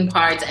baking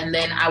part. And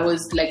then I was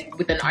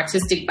with an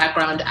artistic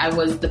background, I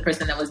was the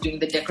person that was doing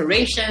the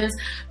decorations.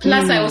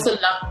 Plus I also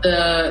loved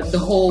the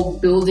whole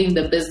building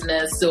the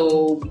business.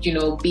 So,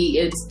 be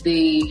it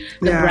the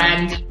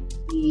brand,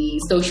 the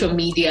social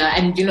media.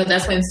 And,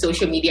 that's when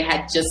social media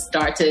had just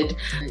started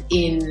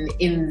in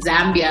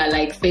Zambia.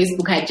 Like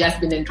Facebook had just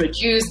been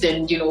introduced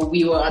and,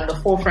 we were on the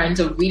forefront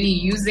of really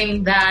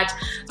using that.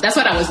 That's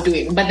what I was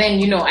doing. But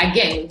then,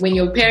 again, when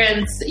your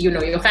parents,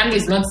 your family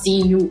is not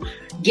seeing you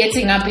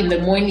getting up in the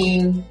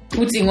morning,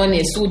 putting on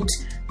a suit,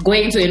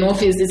 going to an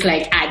office, it's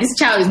like, this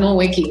child is not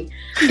working.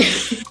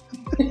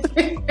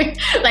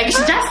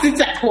 She just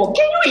sits at home.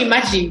 Can you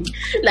imagine?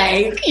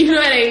 You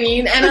know what I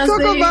mean? And I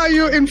talk about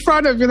you in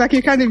front of you, like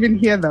you can't even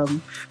hear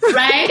them.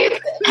 Right?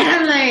 And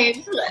I'm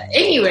like,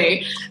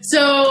 anyway. So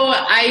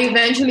I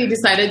eventually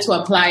decided to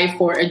apply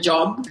for a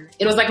job.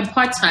 It was like a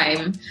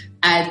part-time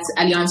at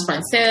Alliance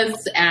Française,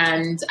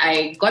 and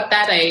I got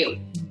that. I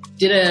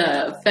did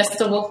a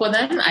festival for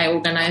them. I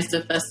organized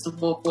a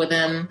festival for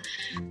them,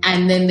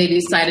 and then they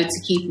decided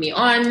to keep me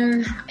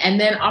on. And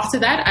then after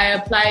that, I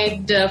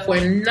applied for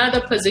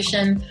another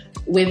position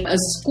with a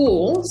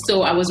school.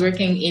 So I was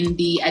working in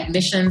the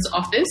admissions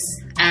office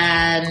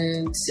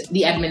and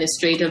the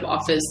administrative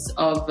office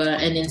of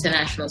an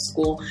international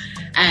school.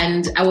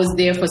 And I was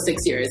there for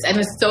 6 years. And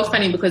it's so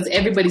funny because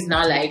everybody's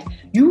now like,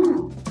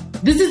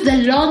 this is the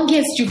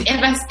longest you've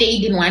ever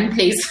stayed in one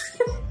place.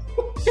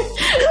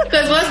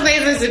 Because most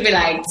places would be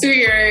like 2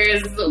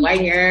 years,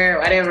 1 year,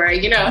 whatever,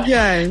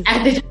 Yeah.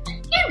 And you've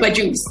but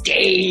you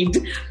stayed.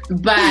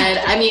 But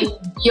I mean,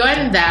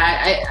 beyond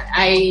that,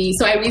 I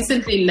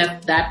recently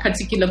left that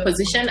particular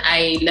position.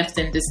 I left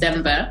in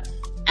December,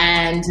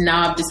 and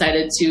now I've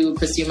decided to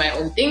pursue my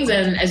own things.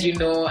 And as you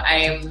know,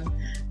 I'm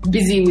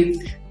busy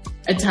with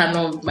a ton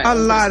of my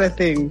own lot of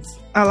things.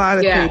 A lot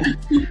of things.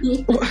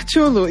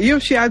 Chulu,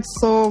 you've shared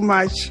so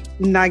much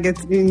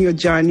nuggets in your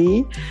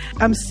journey.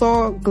 I'm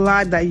so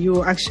glad that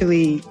you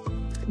actually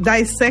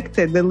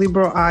dissected the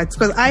liberal arts,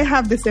 because I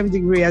have the same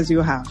degree as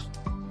you have.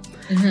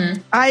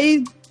 Mm-hmm.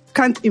 I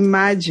can't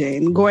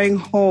imagine going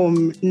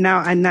home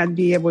now and not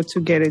be able to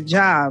get a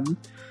job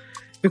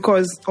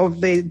because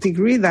of the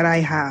degree that I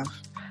have.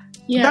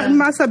 Yeah. That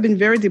must have been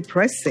very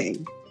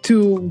depressing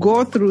to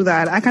go through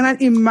that. I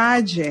cannot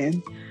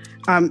imagine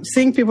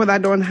seeing people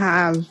that don't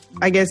have,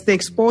 I guess, the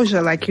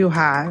exposure like you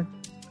have,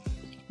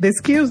 the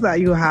skills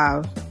that you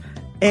have,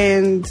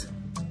 and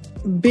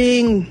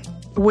being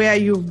where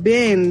you've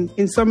been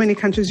in so many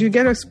countries. You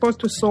get exposed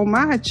to so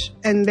much,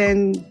 and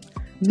then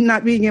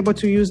not being able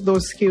to use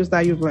those skills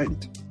that you've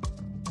learned.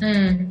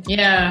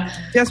 Yeah.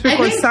 Just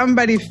because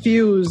somebody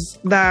feels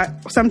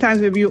that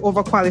sometimes maybe you're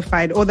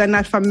overqualified or they're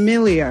not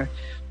familiar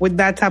with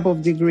that type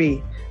of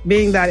degree,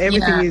 being that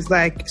everything is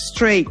like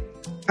straight.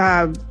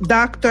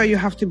 Doctor, you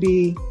have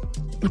to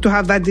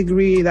have that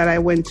degree that I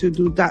went to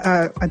do,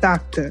 a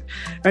doctor,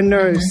 a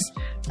nurse,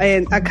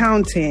 and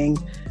accounting.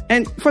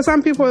 And for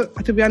some people,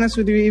 to be honest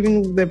with you,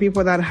 even the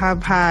people that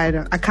have had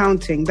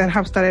accounting, that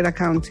have studied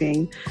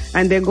accounting,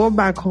 and they go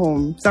back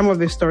home, some of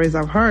the stories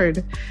I've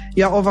heard,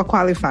 you're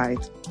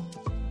overqualified.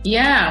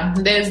 Yeah,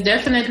 there's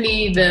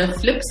definitely the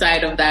flip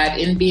side of that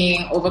in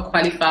being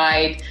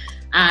overqualified.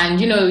 And,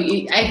 you know,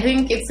 I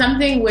think it's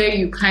something where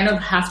you kind of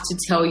have to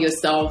tell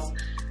yourself,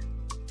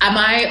 am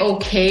I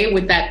okay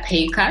with that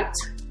pay cut?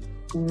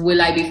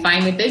 Will I be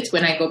fine with it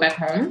when I go back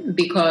home?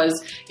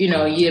 Because, you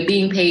know, you're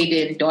being paid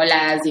in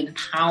dollars, in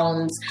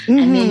pounds. Mm-hmm.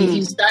 And then if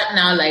you start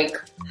now, like,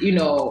 you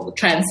know,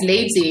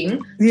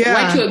 translating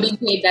what you're being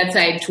paid that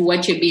side to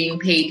what you're being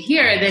paid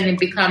here, then it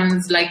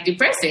becomes like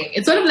depressing.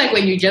 It's sort of like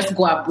when you just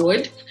go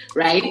abroad,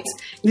 right?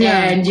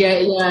 Yeah. And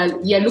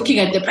you're looking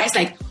at the price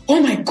like,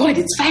 oh my God,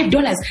 it's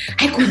 $5.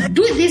 I could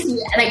do this.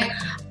 Like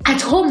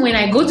at home when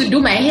I go to do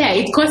my hair,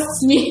 it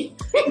costs me.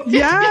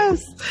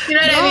 Yes. You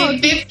know what I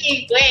mean?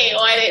 50 way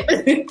on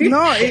it.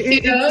 No,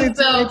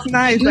 it's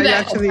nice that you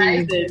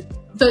actually.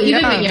 So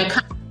even when you're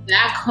coming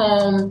back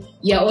home,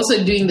 you're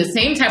also doing the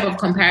same type of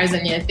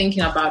comparison. You're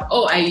thinking about,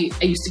 oh, I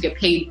used to get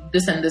paid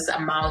this and this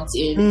amount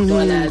in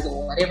dollars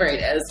or whatever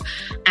it is.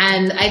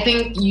 And I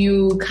think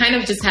you kind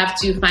of just have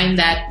to find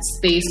that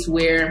space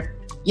where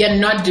you're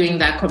not doing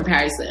that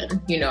comparison,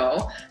 you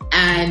know,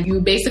 and you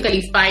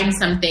basically find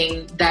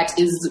something that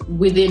is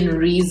within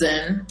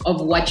reason of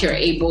what you're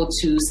able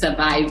to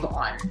survive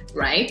on,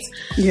 right?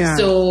 Yeah.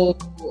 So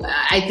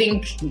I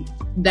think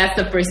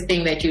that's the first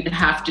thing that you'd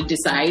have to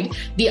decide.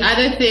 The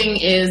other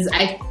thing is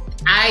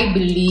I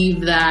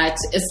believe that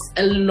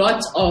a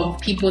lot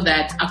of people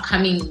that are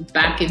coming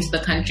back into the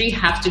country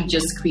have to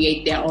just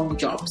create their own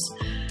jobs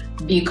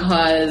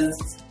because,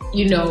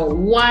 you know,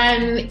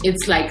 one,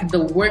 it's like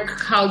the work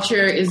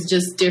culture is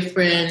just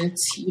different.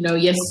 You know,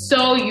 you're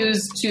so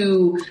used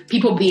to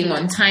people being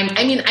on time.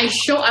 I mean, I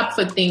show up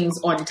for things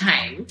on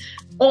time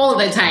all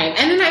the time.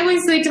 And then I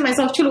always say to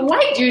myself, Chulu,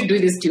 why do you do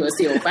this to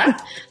yourself? Huh?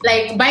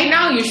 Like, by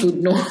now you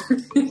should know.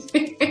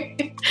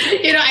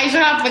 You know, I show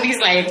up for these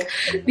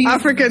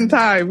African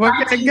time.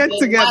 Okay, get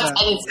together. And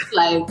it's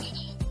like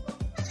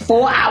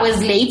 4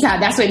 hours later,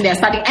 that's when they're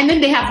starting. And then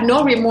they have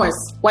no remorse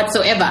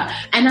whatsoever.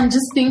 And I'm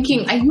just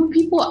thinking, are you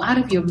people out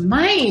of your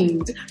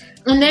mind?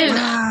 And then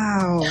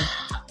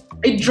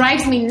it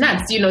drives me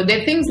nuts. You know,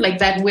 there are things like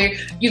that where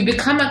you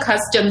become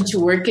accustomed to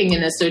working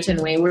in a certain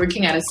way,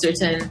 working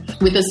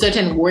with a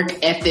certain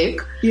work ethic.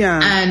 Yeah.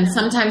 And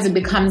sometimes it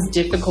becomes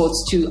difficult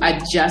to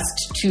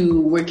adjust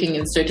to working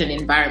in certain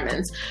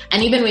environments.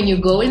 And even when you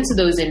go into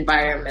those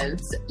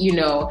environments, you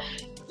know,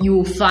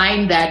 you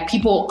find that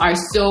people are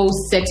so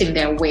set in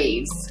their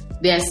ways.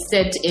 They're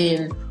set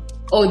in,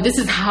 oh, this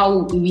is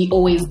how we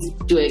always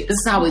do it. This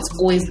is how it's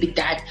always been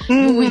done.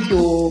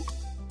 You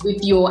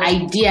with your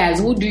ideas,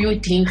 who do you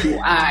think you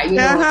are? You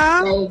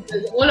know,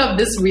 there's all of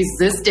this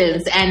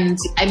resistance. And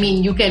I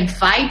mean, you can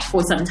fight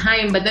for some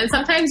time, but then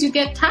sometimes you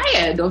get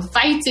tired of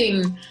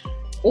fighting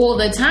all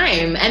the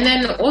time. And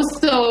then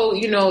also,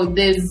 you know,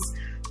 there's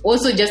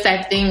also just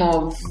that thing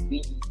of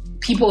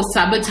people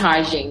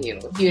sabotaging you,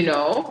 you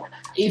know?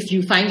 If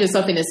you find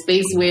yourself in a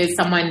space where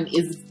someone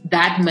is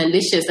that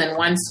malicious and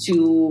wants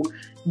to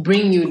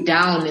bring you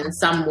down in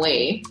some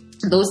way,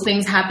 those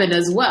things happen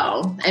as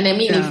well. And I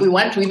mean, if we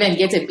want to even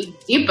get a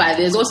bit deeper,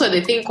 there's also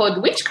the thing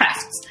called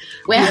witchcraft,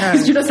 where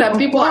you know, some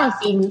people have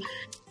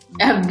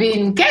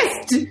been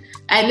cursed.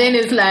 And then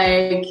it's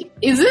like,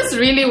 is this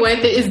really worth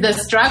it? Is the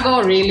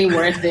struggle really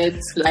worth it?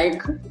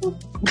 Like,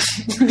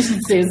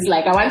 it's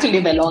like, I want to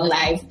live a long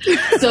life.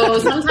 So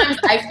sometimes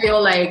I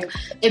feel like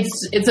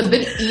it's a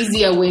bit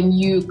easier when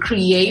you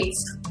create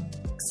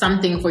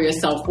something for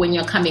yourself when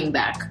you're coming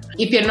back.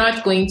 If you're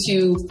not going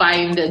to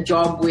find a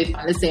job with,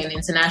 let's say, an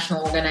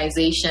international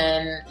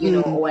organization, you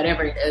know, or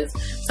whatever it is,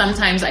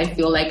 sometimes I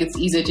feel like it's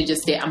easier to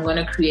just say, I'm going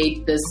to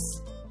create this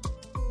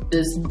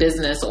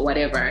business or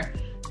whatever,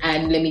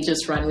 and let me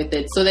just run with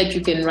it so that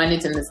you can run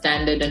it in the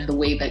standard and the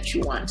way that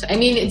you want. I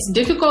mean, it's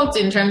difficult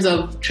in terms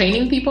of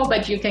training people,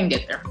 but you can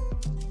get there.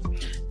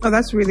 Oh,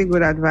 that's really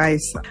good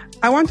advice.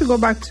 I want to go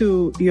back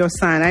to your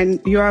son.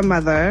 You're a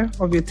mother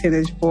of your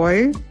teenage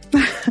boy.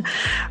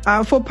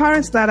 For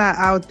parents that are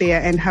out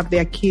there and have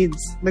their kids,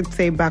 let's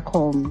say, back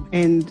home,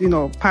 and, you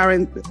know,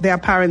 their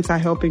parents are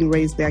helping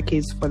raise their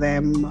kids for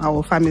them,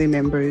 our family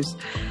members,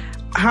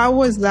 how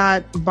was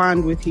that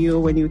bond with you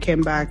when you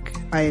came back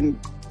and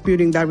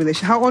building that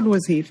relationship? How old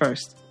was he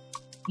first?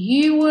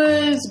 He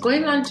was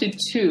going on to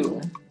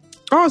 2.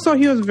 Oh, so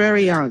he was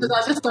very young. Because I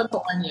was just going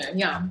for 1 year,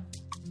 yeah.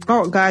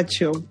 Oh, got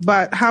you.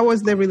 But how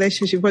was the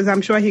relationship? Because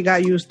I'm sure he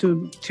got used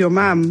to your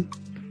mom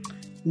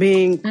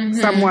being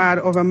somewhat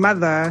of a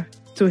mother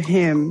to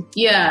him.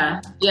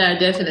 Yeah,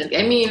 definitely.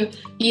 I mean,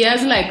 he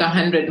has like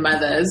 100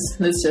 mothers.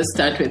 Let's just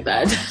start with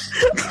that.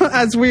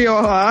 As we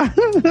all are.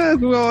 As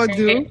we all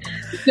do.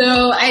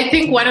 So I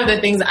think one of the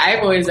things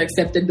I've always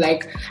accepted,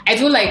 like, I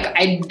feel like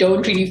I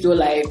don't really feel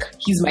like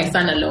he's my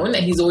son alone,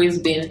 and he's always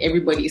been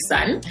everybody's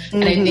son.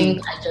 And I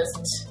think I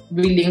just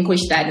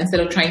relinquished that instead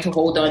of trying to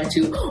hold on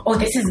to, oh,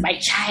 this is my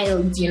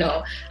child, you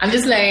know. I'm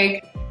just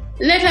like,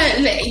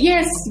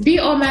 yes, be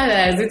all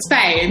mothers, it's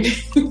fine.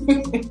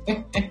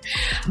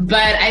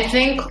 But I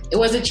think it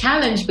was a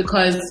challenge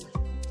because,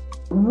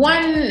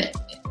 one,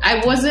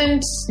 I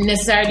wasn't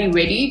necessarily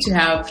ready to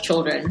have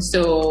children.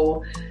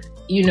 So,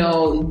 you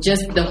know,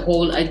 just the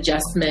whole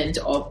adjustment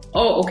of,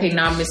 oh, okay,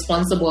 now I'm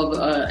responsible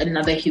of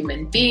another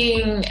human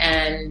being,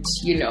 and,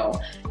 you know,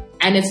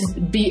 and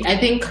I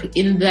think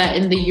in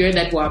the year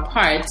that we're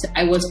apart,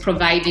 I was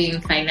providing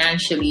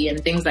financially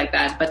and things like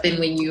that. But then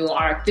when you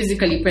are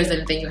physically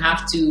present, then you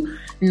have to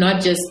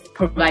not just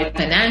provide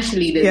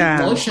financially,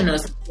 there's emotional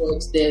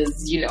support, there's,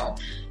 you know,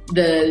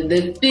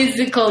 the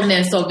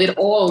physicalness of it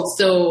all.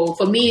 So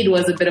for me, it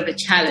was a bit of a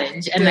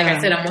challenge. And like I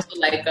said, I'm also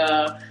like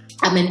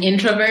I'm an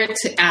introvert,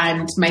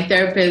 and my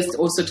therapist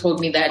also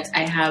told me that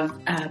I have,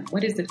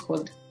 what is it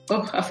called?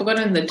 Oh, I've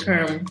forgotten the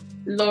term.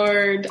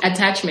 Lord,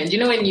 attachment. You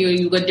know, when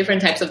you got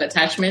different types of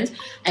attachment,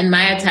 and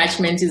my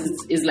attachment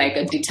is like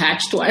a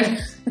detached one.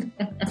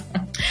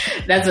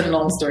 That's a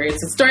long story.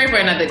 It's a story for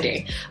another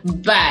day.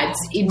 But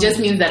it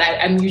just means that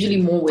I'm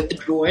usually more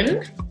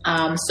withdrawn.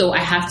 So I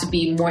have to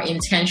be more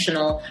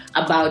intentional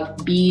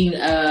about being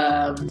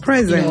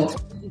present. You know,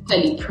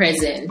 physically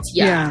present.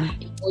 Yeah.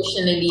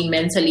 Emotionally,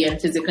 mentally, and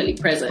physically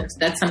present.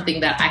 That's something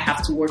that I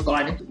have to work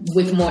on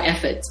with more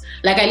effort.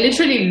 Like, I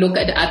literally look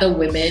at other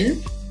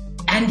women,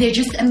 and they're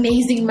just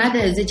amazing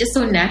mothers. They're just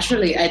so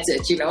naturally at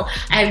it, you know.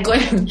 I've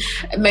got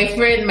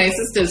my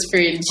sister's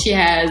friend. She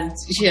had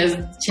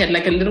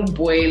like a little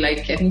boy,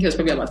 like I think he was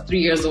probably about 3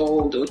 years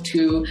old or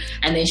 2,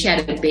 and then she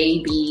had a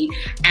baby,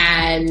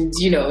 and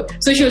you know,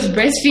 so she was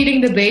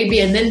breastfeeding the baby,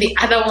 and then the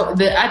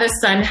other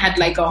son had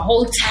like a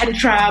whole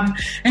tantrum,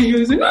 and he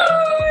was like,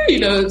 oh, you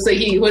know, so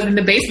he was in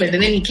the basement,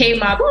 and then he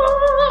came up,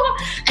 oh,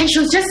 and she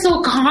was just so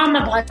calm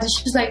about it.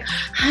 She was like,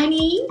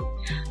 honey,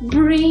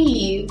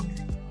 breathe.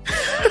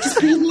 Just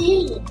breathe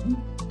in. And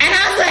I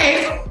was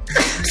like,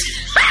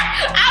 I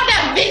would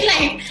have been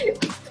like,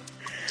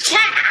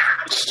 Cha!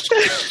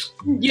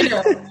 You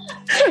know.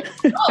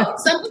 Oh,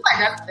 some people are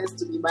not supposed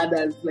to be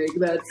mothers like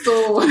that. So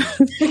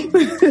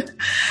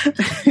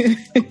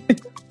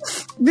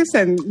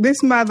listen,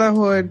 this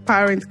motherhood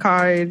parent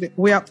card,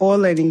 we are all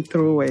learning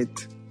through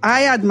it.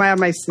 I admire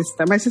my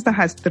sister. My sister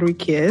has 3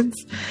 kids.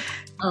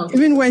 Oh,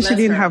 even when she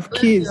didn't have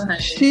kids,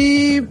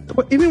 she's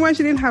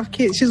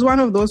one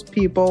of those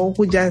people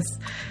who just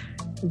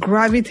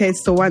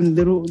gravitates to one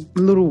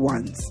little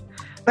ones.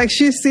 Like,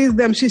 she sees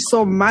them, she's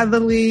so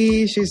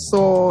motherly,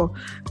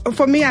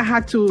 for me, I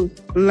had to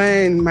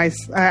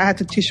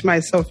teach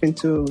myself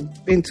into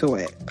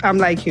it. I'm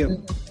like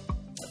you.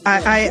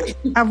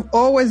 I've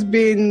always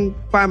been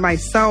by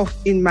myself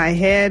in my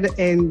head,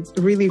 and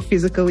really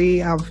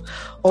physically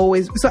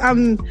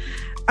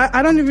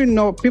I don't even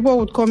know. People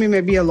would call me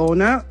maybe a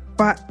loner,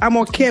 but I'm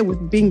okay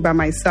with being by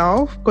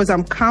myself because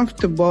I'm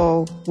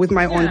comfortable with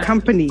my own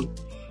company.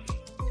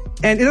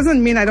 And it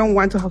doesn't mean I don't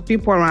want to have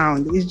people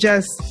around. It's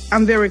just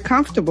I'm very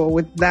comfortable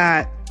with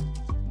that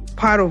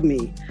part of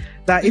me,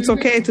 that it's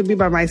okay to be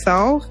by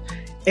myself.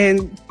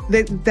 And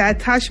the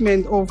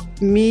attachment of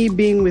me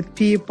being with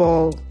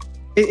people,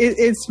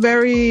 it's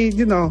very,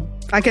 you know,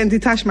 I can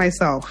detach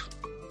myself.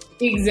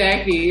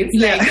 Exactly. It's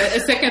like a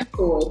second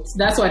thought.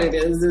 That's what it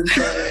is.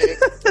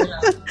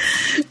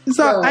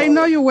 So I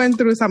know you went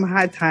through some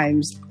hard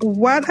times.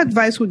 What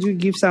advice would you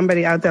give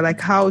somebody out there,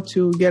 like how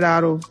to get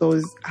out of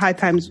those hard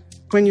times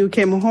when you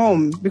came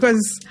home?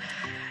 Because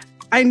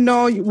I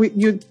know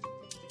this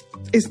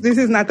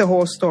is not the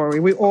whole story.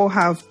 We all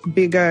have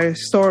bigger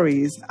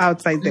stories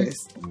outside this.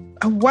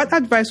 What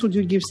advice would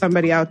you give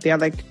somebody out there,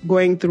 like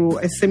going through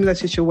a similar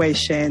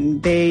situation?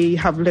 They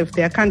have left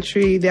their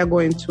country, they're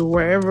going to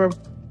wherever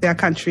their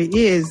country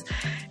is,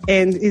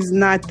 and is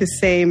not the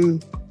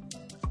same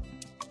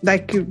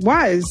like it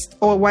was,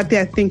 or what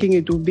they're thinking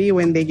it will be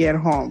when they get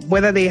home,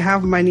 whether they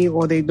have money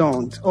or they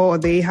don't, or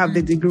they have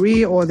the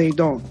degree or they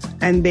don't,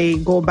 and they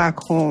go back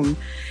home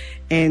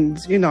and,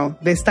 you know,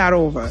 they start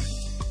over.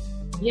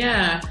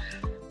 Yeah.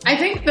 I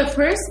think the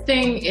first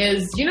thing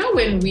is, you know,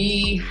 when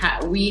we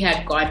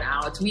had gone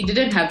out, we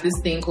didn't have this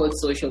thing called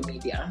social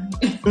media.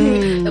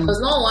 There was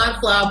no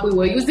WhatsApp. We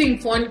were using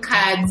phone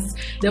cards.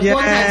 The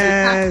phone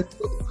cards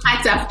would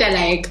come after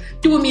like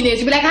 2 minutes.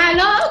 You'd be like,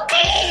 hello,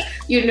 okay.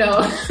 You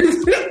know,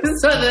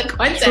 so the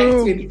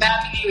contact with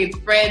family,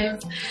 with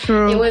friends,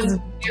 it was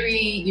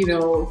very, you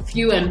know,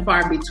 few and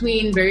far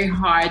between, very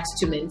hard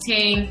to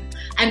maintain.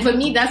 And for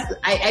me,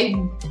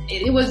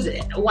 it was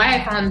why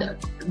I found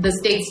the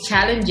States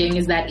challenging,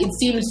 is that it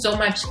seems so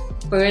much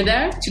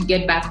further to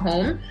get back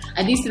home.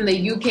 At least in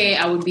the UK,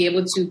 I would be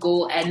able to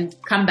go and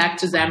come back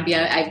to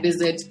Zambia. I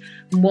visit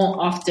more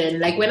often.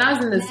 Like when I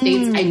was in the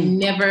States,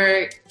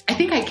 I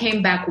think I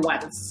came back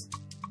once.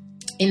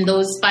 In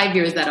those 5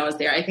 years that I was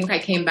there, I think I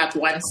came back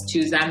once to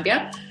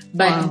Zambia.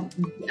 But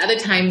other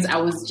times I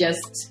was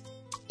just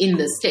in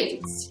the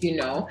States, you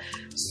know.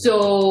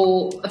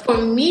 So for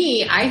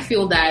me, I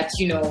feel that,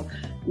 you know,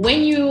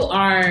 when you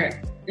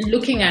are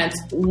looking at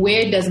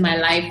where do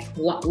I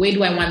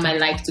want my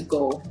life to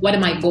go? What are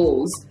my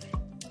goals?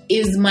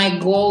 Is my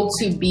goal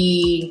to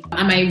be,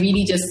 am I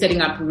really just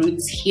setting up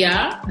roots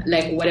here,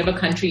 like whatever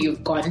country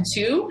you've gone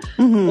to?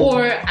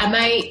 Or am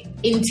I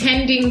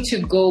intending to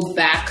go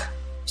back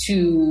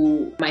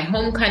to my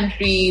home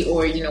country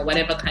or, you know,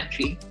 whatever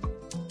country?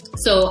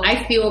 So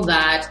I feel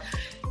that,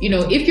 you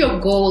know, if your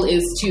goal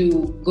is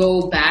to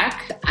go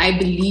back, I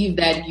believe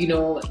that, you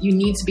know, you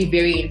need to be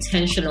very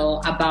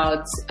intentional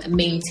about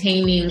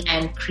maintaining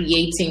and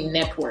creating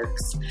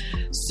networks.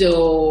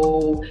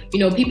 So, you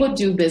know, people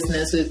do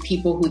business with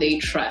people who they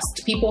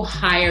trust. People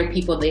hire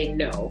people they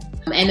know.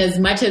 And as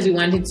much as we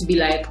want it to be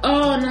like,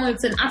 oh, no,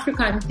 it's an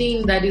African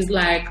thing that is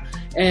like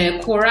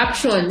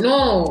corruption.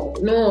 No,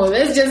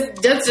 that's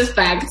just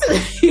fact.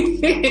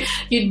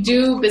 You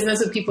do business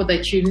with people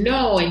that you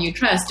know and you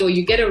trust, or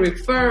you get a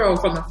referral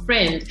from a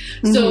friend.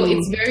 So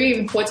it's very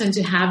important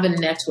to have a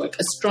network,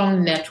 a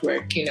strong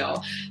network, you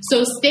know.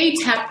 So stay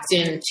tapped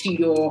into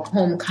your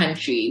home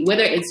country,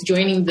 whether it's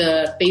joining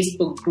the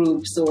Facebook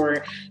groups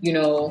or, you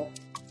know,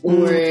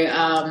 or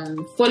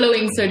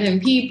following certain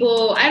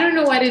people. I don't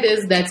know what it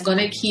is that's going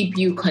to keep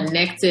you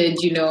connected,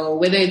 you know,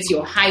 whether it's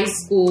your high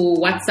school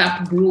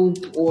WhatsApp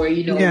group or,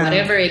 you know,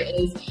 whatever it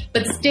is.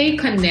 But stay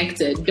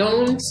connected.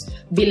 Don't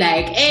be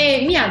like,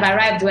 hey, me, I've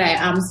arrived where I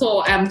am,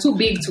 so I'm too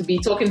big to be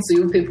talking to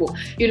you people.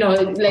 You know,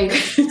 like,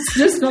 it's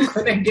just not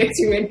going to get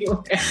you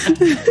anywhere.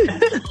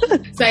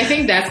 So I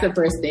think that's the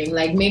first thing.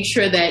 Like, make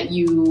sure that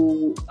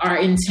you are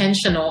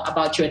intentional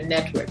about your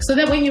network so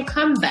that when you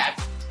come back,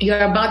 you're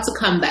about to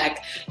come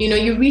back, you know,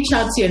 you reach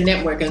out to your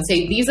network and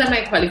say, these are my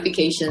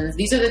qualifications.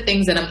 These are the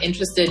things that I'm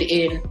interested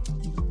in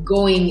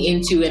going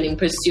into and in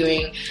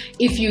pursuing.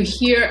 If you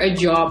hear a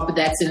job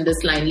that's in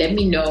this line, let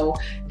me know.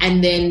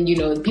 And then, you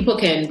know, people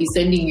can be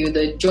sending you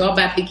the job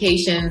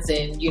applications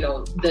and, you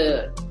know,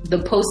 the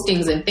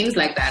postings and things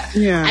like that.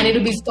 Yeah. And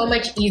it'll be so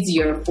much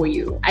easier for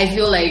you. I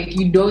feel like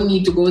you don't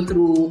need to go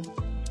through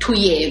 2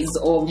 years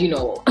of, you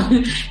know,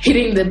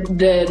 hitting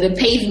the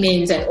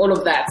pavement and all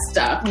of that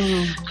stuff.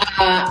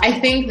 I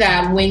think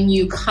that when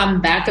you come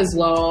back as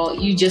well,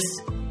 you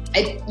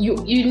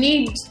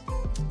need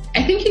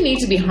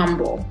to be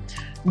humble,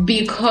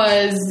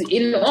 because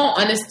in all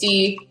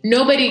honesty,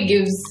 nobody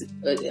gives,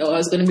 I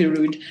was going to be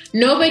rude,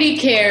 nobody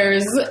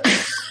cares.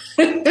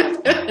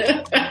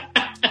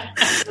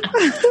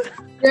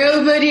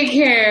 Nobody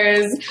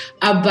cares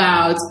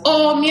about,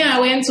 oh, me, I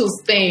went to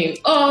Spain.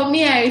 Oh,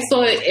 me, I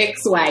saw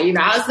XY. You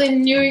know, I was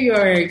in New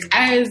York.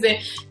 I was in,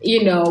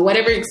 you know,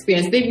 whatever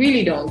experience. They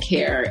really don't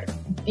care.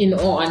 In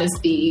all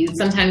honesty,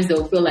 sometimes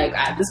they'll feel like,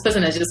 this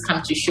person has just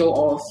come to show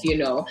off, you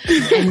know,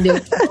 and they'll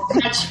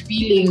catch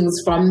feelings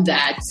from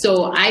that.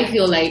 So I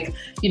feel like,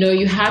 you know,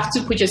 you have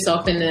to put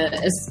yourself in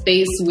a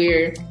space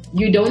where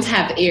you don't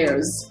have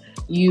airs.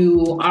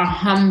 You are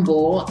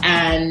humble,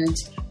 and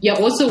you're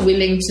also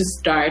willing to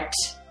start,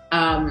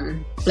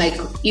 like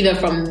either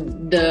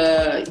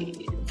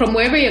from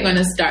wherever you're going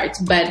to start,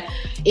 but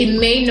it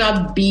may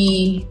not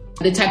be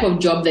the type of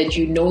job that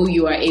you know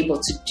you are able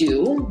to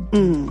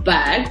do,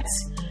 but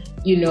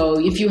you know,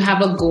 if you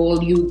have a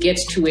goal, you get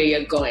to where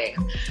you're going.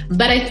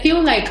 But I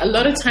feel like a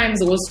lot of times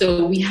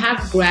also we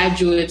have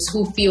graduates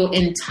who feel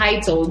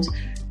entitled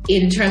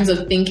in terms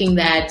of thinking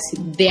that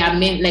they are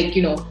meant, like,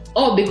 you know,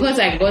 oh, because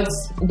I got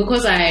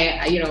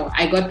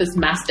this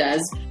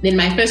master's, then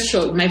my first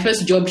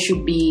job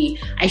should be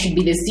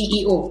the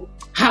CEO.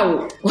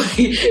 How?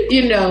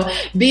 You know,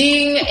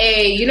 being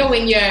a, you know,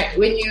 when you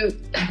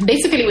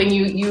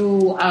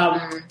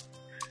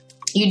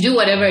you do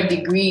whatever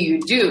degree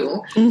you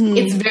do,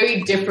 it's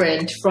very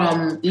different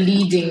from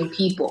leading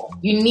people.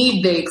 You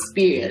need the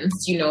experience,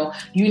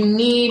 you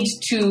need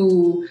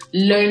to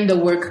learn the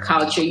work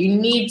culture. You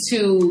need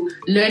to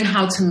learn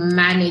how to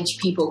manage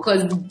people,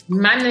 because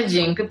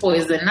managing people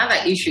is another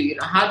issue.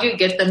 How do you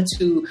get them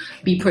to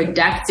be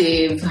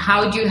productive?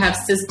 How do you have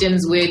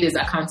systems where there's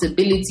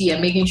accountability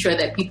and making sure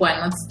that people are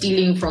not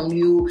stealing from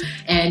you,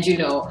 and,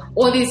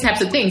 all these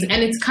types of things.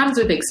 And it comes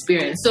with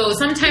experience. So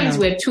sometimes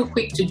we're too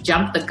quick to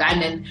jump the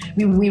gun and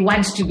we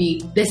want to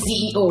be the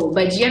CEO,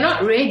 but you're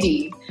not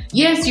ready.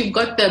 Yes, you've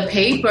got the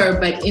paper,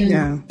 but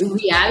in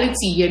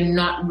reality, you're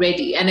not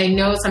ready. And I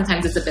know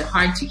sometimes it's a bit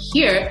hard to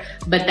hear,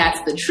 but that's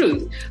the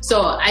truth.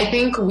 So I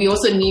think we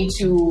also need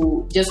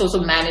to just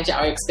also manage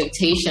our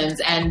expectations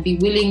and be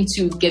willing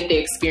to get the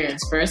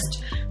experience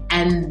first.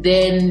 And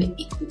then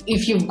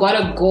if you've got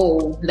a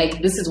goal,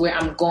 like this is where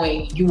I'm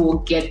going, you will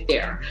get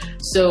there.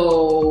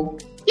 So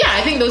yeah,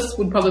 I think those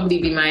would probably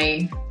be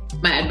my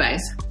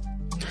advice.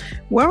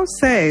 Well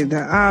said.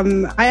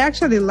 I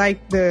actually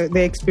like the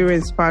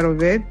experience part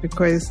of it,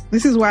 because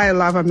this is why I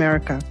love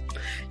America.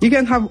 You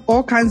can have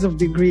all kinds of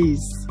degrees.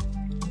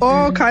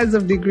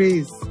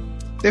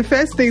 The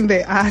first thing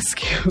they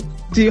ask you,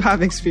 do you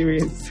have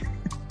experience?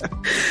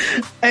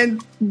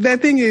 And the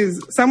thing is,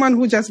 someone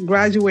who just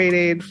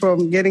graduated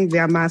from getting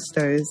their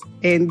master's,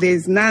 and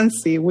there's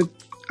Nancy with,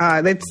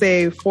 let's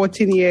say,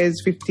 14 years,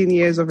 15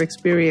 years of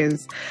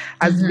experience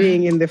as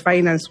being in the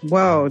finance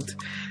world.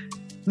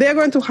 They're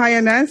going to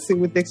hire Nancy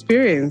with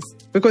experience,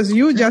 because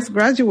you just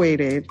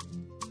graduated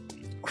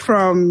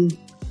from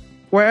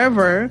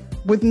wherever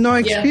with no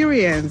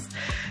experience.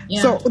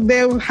 Yeah. So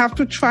they will have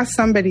to trust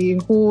somebody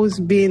who's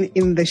been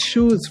in the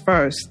shoes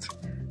first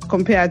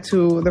compared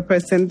to the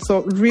person.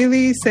 So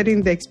really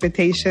setting the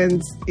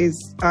expectations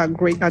is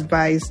great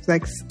advice.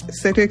 Like,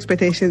 set your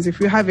expectations. If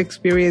you have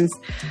experience,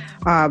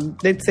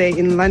 let's say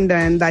in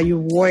London, that you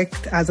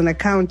worked as an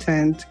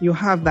accountant, you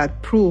have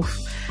that proof.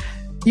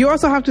 You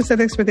also have to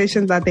set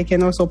expectations that they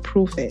can also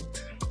prove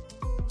it,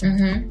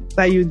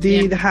 that you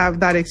did have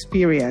that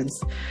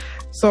experience.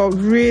 So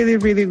really,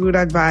 really good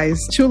advice.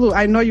 Chulu,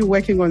 I know you're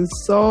working on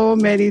so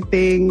many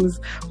things.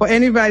 For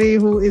anybody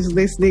who is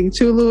listening,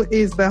 Chulu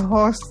is the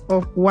host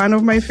of one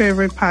of my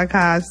favorite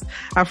podcasts,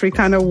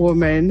 Africana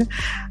Woman.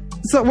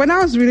 So when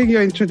I was reading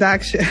your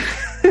introduction,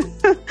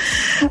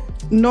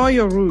 know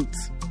your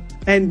roots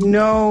and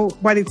know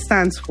what it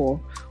stands for.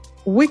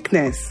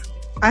 Weakness.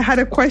 I had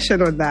a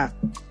question on that.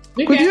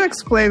 Okay. Could you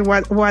explain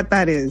what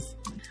that is?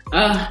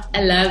 Oh,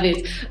 I love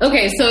it.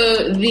 Okay,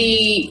 so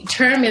the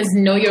term is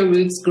know your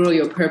roots, grow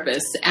your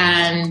purpose.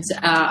 And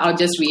I'll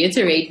just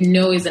reiterate,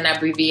 know is an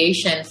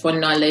abbreviation for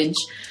knowledge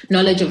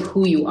of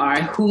who you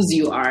are, whose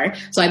you are.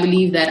 So I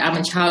believe that I'm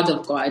a child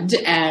of God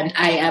and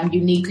I am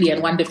uniquely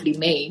and wonderfully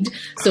made.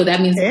 So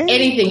that means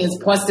anything is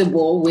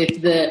possible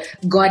with the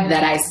God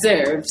that I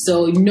serve.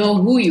 So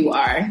know who you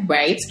are,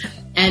 right?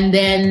 And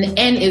then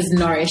N is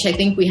nourish. I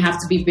think we have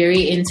to be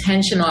very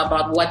intentional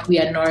about what we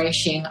are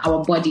nourishing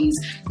our bodies.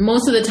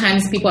 Most of the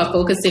times people are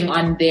focusing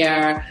on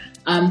their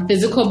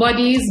physical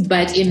bodies,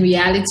 but in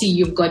reality,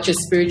 you've got your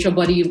spiritual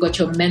body, you've got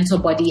your mental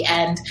body,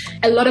 and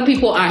a lot of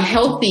people are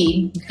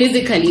healthy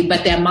physically,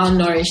 but they're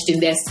malnourished in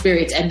their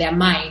spirit and their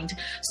mind.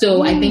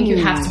 So I think you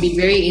have to be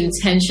very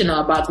intentional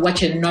about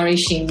what you're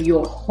nourishing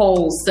your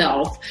whole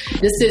self.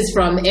 This is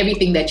from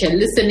everything that you're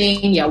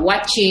listening, you're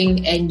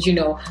watching, and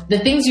the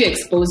things you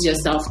expose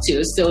yourself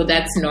to. So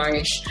that's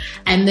nourish.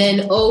 And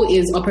then O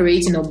is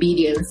operate in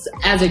obedience.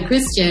 As a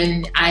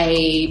Christian,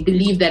 I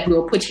believe that we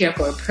were put here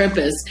for a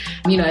purpose.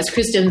 As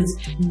Christians,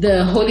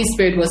 the Holy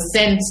Spirit was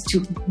sent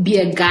to be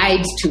a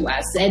guide to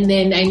us. And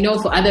then I know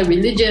for other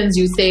religions,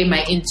 you say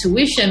my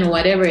intuition or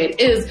whatever it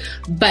is,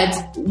 but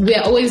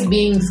we're always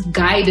being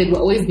guided, we're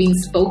always being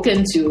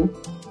spoken to.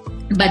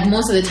 But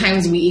most of the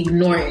times we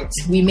ignore it.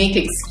 We make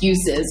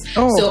excuses.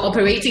 So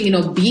operating in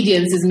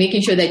obedience is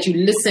making sure that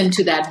you listen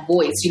to that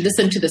voice. You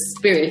listen to the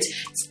Spirit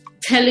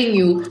telling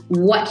you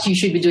what you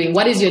should be doing.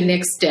 What is your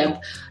next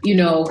step?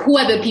 Who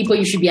are the people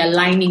you should be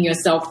aligning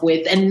yourself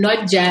with, and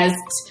not just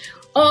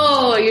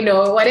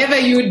whatever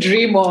you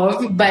dream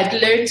of, but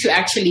learn to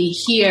actually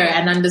hear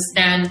and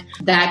understand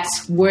that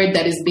word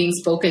that is being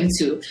spoken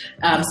to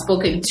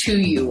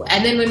you.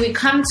 And then when we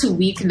come to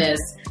weakness,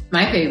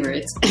 my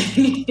favorite,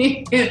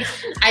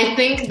 I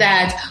think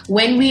that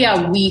when we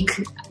are weak,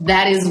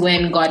 that is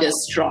when God is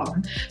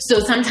strong. So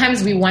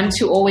sometimes we want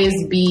to always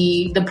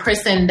be the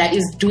person that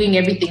is doing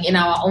everything in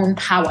our own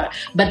power.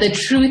 But the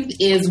truth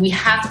is we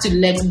have to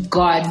let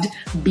God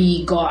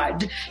be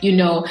God.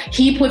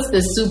 He puts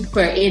the super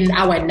in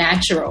our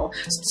natural.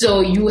 So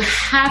you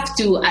have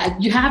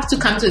to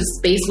come to a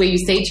space where you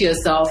say to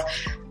yourself,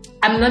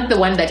 I'm not the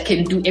one that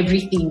can do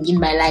everything in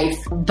my life,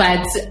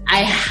 but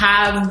I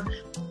have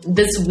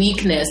this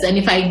weakness, and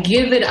if I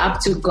give it up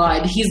to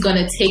God, He's going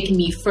to take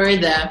me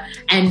further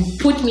and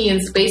put me in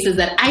spaces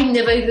that I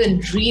never even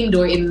dreamed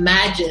or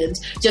imagined,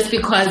 just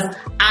because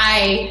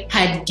I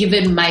had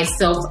given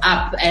myself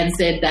up and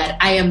said that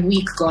I am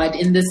weak, God,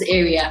 in this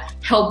area.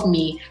 Help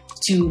me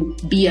to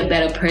be a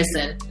better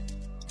person.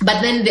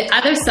 But then the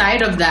other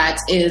side of that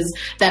is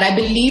that I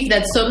believe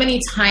that so many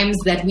times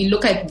that we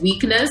look at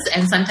weakness,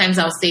 and sometimes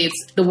I'll say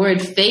it's the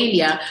word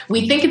failure,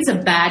 we think it's a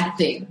bad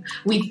thing.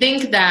 We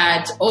think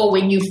that, oh,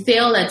 when you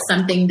fail at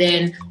something,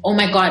 then, oh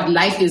my God,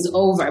 life is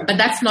over. But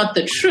that's not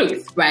the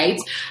truth, right?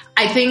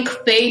 I think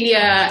failure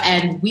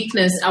and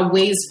weakness are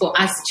ways for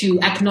us to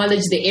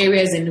acknowledge the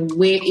areas in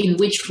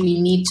which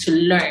we need to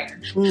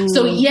learn.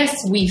 So yes,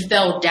 we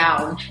fell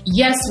down.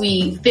 Yes,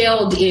 we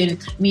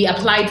we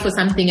applied for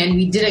something and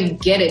we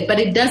didn't get it. But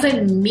it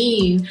doesn't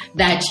mean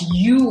that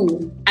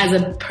you as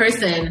a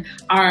person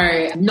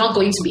are not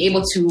going to be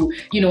able to,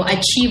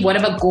 achieve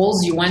whatever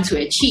goals you want to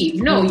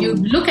achieve. No, you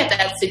look at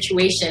that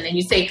situation and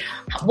you say,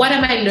 what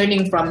am I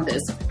learning from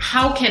this?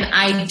 How can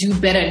I do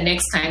better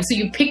next time? So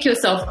you pick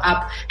yourself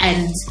up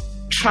and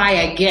try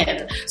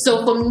again.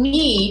 So for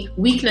me,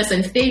 weakness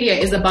and failure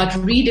is about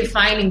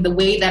redefining the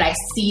way that I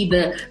see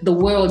the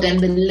world and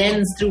the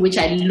lens through which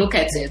I look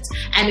at it.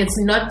 And it's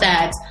not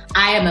that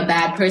I am a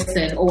bad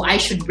person or I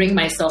should bring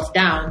myself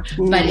down,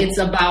 but it's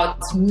about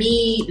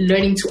me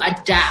learning to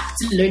adapt,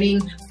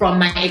 learning from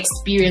my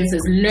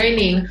experiences,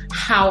 learning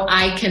how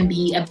I can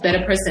be a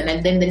better person.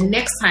 And then the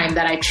next time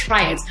that I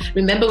try it,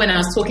 remember when I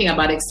was talking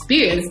about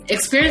experience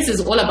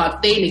is all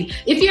about failing.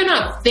 If you're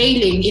not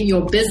failing in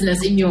your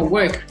business, in your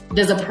work,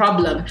 there's a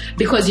problem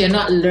because you're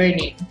not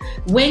learning.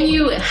 When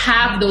you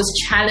have those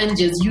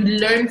challenges, you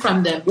learn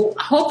from them. Well,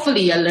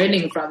 hopefully you're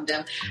learning from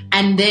them.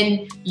 And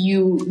then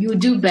you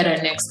do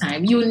better next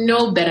time. You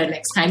know better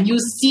next time. You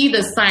see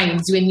the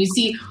signs when you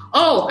see,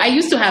 oh, I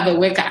used to have a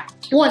worker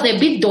who was a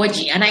bit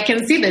dodgy and I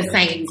can see the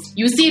signs.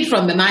 You see it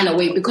from a mile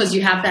away because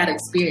you have that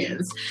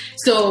experience.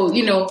 So,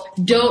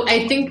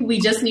 I think we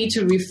just need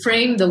to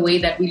reframe the way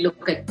that we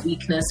look at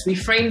weakness,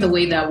 reframe the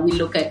way that we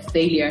look at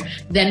failure.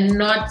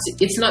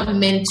 It's not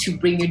meant to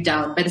bring you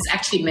down, but it's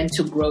actually meant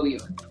to grow you.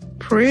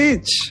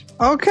 Preach.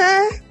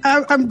 Okay.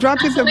 I'm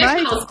dropping the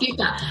mic.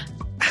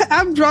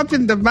 I'm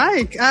dropping the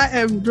mic. I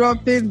am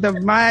dropping the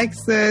mic,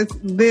 sis.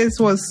 This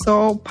was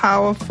so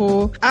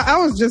powerful. I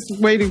was just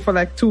waiting for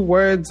like 2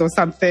 words or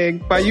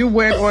something, but you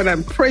went on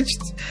and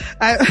preached.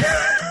 I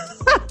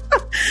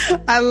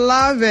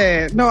love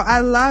it. No,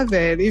 I love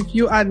it. If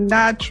you are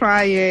not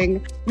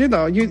trying,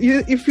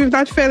 if you're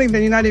not failing,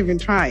 then you're not even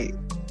trying.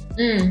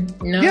 No,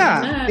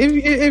 yeah.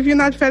 If you're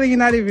not failing, you're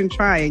not even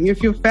trying.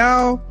 If you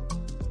fail,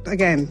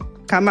 again,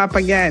 come up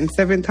again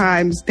 7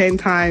 times, 10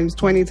 times,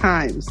 20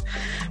 times.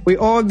 We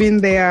all been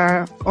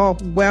there. Oh,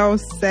 well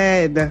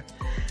said.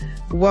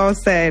 Well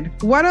said.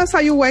 What else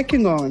are you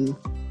working on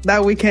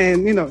that we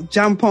can,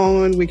 jump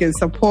on? We can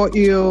support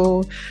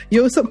you.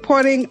 You're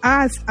supporting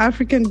us,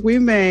 African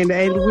women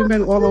and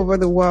women all over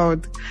the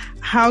world.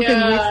 How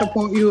can we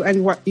support you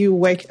and what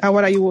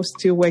are you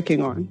still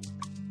working on?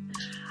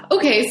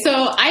 Okay, so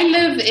I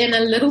live in a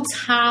little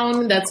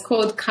town that's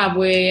called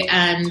Kabwe,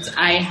 and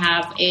I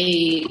have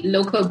a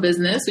local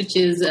business, which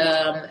is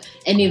an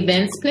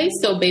events place.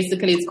 So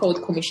basically it's called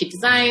Komushi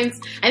Designs.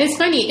 And it's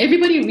funny,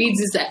 everybody reads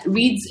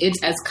it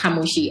as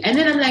Kamushi. And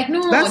then I'm like,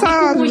 no. That's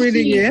how I was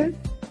reading it.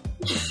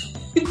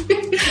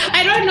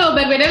 I don't know,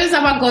 but whenever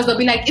someone goes, they'll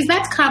be like, is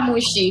that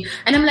Kamushi?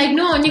 And I'm like,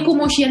 no,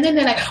 Nikomoshi. And then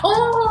they're like,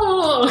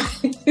 oh.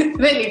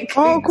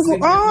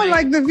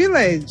 Like the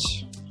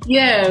village.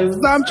 Yes.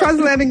 So I'm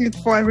translating it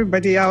for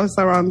everybody else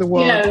around the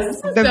world. Yes.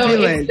 The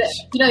village.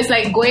 It's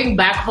like going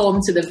back home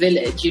to the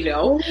village,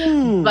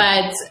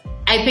 But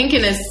I think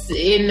in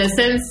a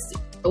sense,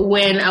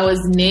 when I was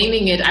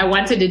naming it, I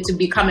wanted it to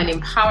become an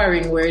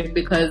empowering word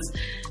because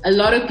a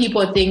lot of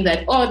people think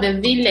that, oh,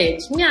 the village,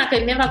 I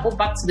can never go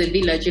back to the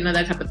village,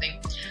 that type of thing.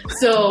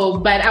 So,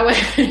 but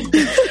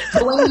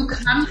when you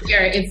come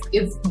here,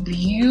 it's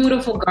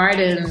beautiful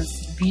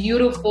gardens,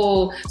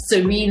 beautiful,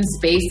 serene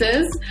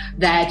spaces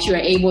that you are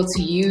able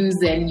to use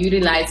and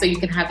utilize so you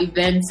can have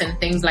events and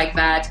things like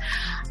that.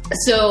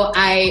 So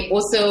I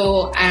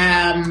also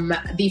am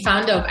the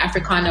founder of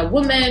Africana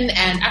Woman,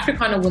 and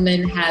Africana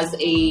Woman has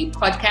a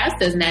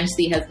podcast, as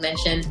Nancy has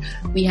mentioned.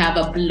 We have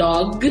a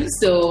blog,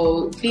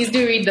 so please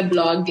do read the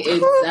blog.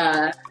 It's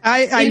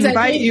I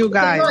invite you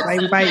guys. I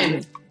invite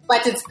you.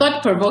 But it's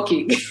thought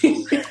provoking.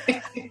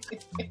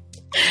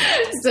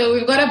 So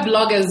we've got a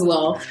blog as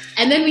well.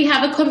 And then we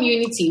have a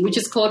community, which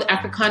is called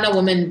Africana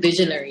Women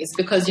Visionaries,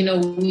 because,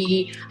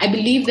 I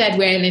believe that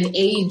we're in an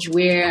age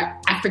where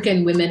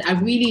African women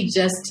are really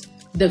just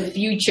the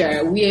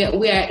future. We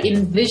are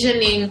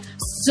envisioning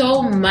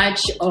so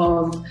much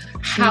of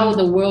how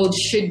the world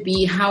should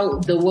be, how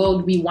the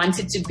world we want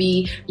it to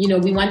be.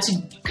 We want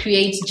to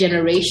create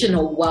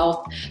generational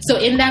wealth. So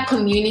in that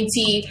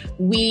community,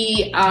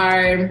 we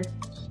are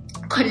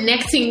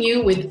connecting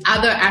you with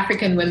other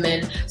African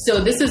women. So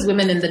this is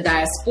women in the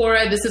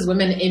diaspora, this is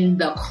women in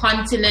the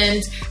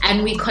continent,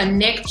 and we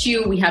connect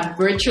you. We have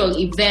virtual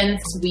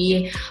events.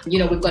 We've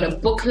got a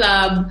book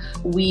club.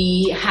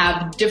 We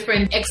have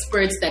different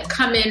experts that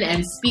come in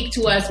and speak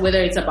to us,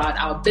 whether it's about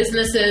our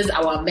businesses,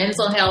 our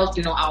mental health,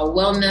 our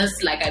wellness,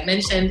 like I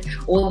mentioned,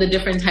 all the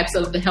different types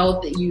of the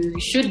health that you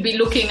should be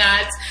looking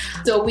at.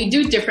 So we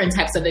do different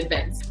types of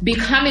events.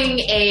 Becoming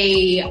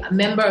a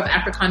member of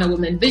Africana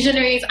Women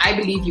Visionaries, I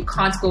believe you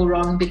can't go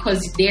wrong, because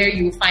there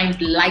you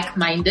find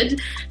like-minded,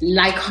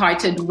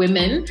 like-hearted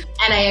women.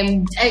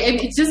 And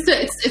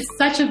it's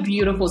such a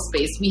beautiful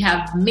space. We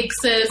have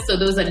mixes, so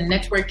those are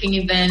networking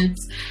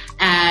events.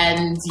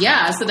 And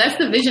yeah, so that's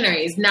the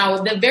Visionaries. Now,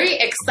 the very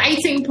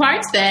exciting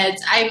part that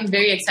I'm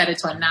very excited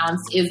to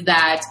announce is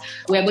that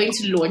we're going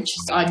to launch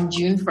on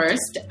June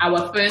 1st,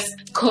 our first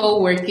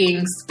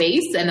co-working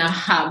space and a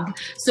hub.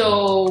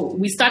 So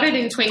we started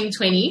in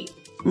 2020.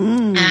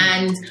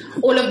 And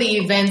all of the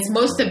events,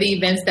 most of the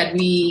events that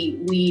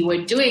we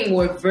were doing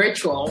were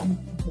virtual.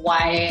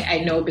 Why? I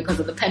know, because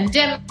of the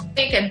pandemic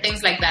and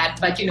things like that.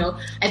 But,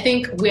 I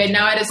think we're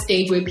now at a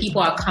stage where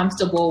people are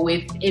comfortable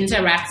with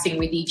interacting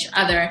with each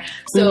other.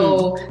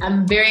 So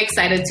I'm very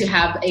excited to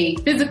have a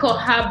physical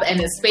hub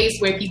and a space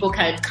where people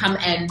can come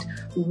and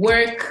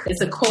work. It's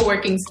a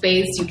co-working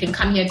space. You can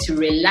come here to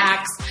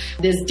relax.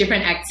 There's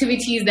different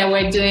activities that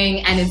we're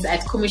doing, and it's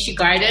at Kumushi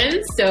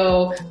Gardens.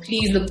 So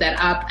please look that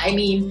up. I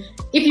mean,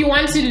 if you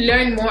want to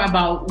learn more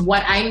about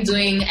what I'm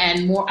doing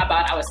and more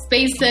about our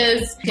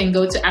spaces, you can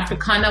go to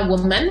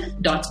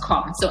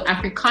africanawoman.com. So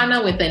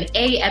Africana with an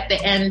A at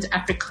the end,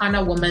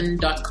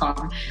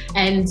 africanawoman.com.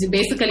 And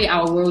basically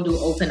our world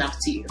will open up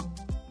to you.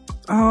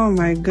 Oh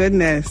my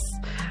goodness.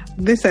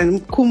 Listen,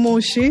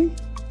 Kumushi,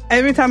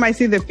 every time I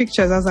see the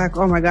pictures, I was like,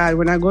 oh my God,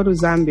 when I go to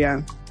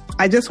Zambia,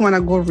 I just want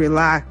to go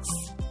relax.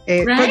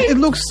 Right? But it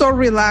looks so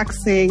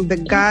relaxing. The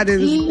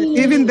gardens,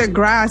 even the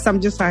grass,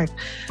 I'm just like,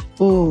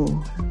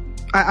 oh,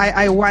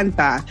 I want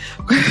that.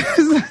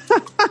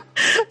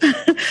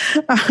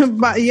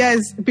 But yes,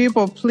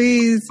 people,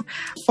 please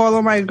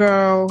follow my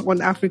girl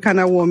on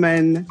Africana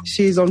Woman.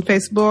 She's on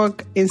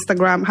Facebook,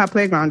 Instagram. Her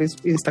playground is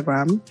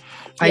Instagram.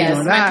 I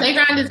know that. My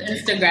playground is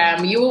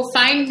Instagram. You will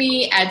find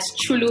me at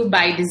Chulu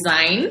by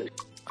Design.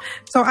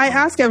 So I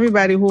ask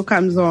everybody who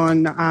comes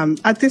on,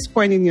 at this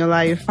point in your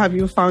life, have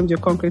you found your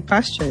concrete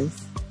pastures?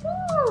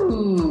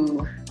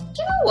 Ooh,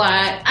 you know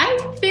what?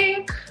 I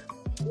think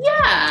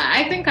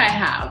I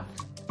have.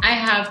 I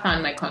have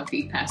found my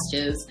concrete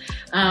pastures.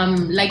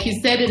 Like you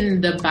said in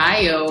the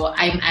bio,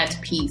 I'm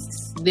at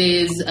peace.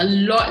 There's a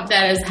lot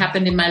that has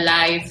happened in my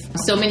life.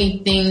 So many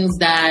things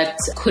that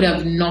could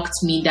have knocked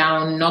me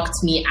down, knocked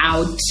me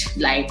out.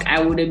 Like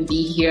I wouldn't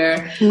be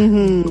here.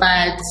 Mm-hmm.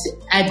 But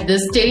at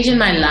this stage in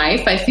my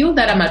life, I feel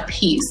that I'm at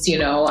peace.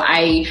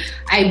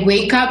 I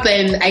wake up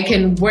and I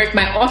can work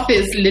my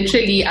office.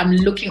 Literally, I'm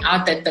looking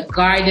out at the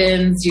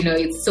gardens.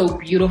 It's so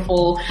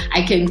beautiful.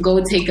 I can go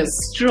take a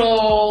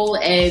stroll,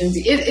 and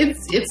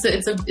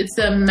it's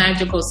a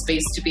magical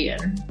space to be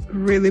in.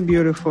 Really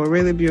beautiful,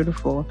 really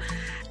beautiful.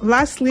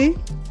 Lastly,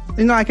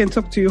 I can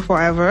talk to you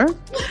forever.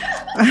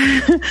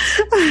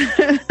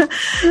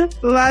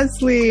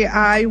 Lastly,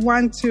 I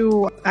want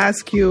to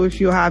ask you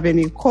if you have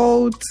any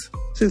quote,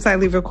 since I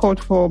leave a quote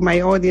for my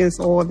audience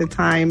all the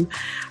time.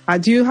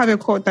 Do you have a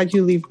quote that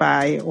you live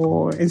by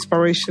or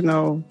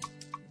inspirational?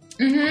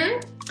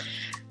 Mm-hmm.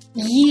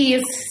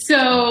 Yes.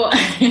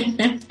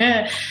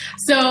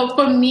 So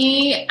for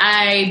me,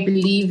 I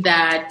believe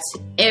that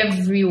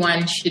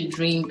everyone should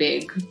dream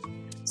big.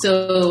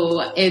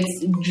 So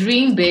it's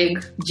dream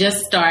big,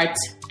 just start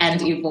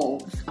and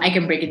evolve. I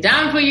can break it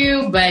down for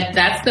you, but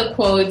that's the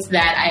quote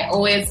that I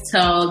always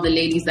tell the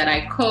ladies that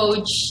I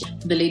coach,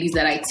 the ladies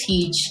that I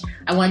teach.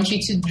 I want you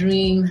to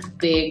dream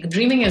big.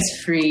 Dreaming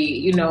is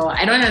free.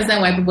 I don't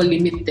understand why people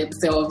limit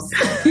themselves.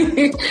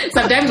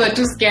 Sometimes we're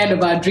too scared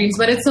about dreams,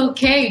 but it's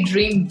okay.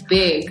 Dream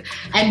big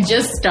and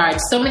just start.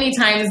 So many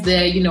times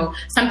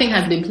something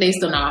has been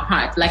placed on our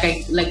heart. Like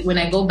when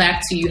I go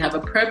back to you have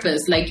a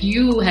purpose, like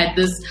you had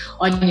this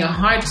on your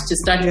heart to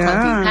start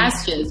Concrete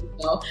Pastures,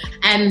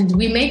 and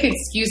we make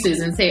excuses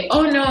and say,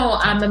 oh no,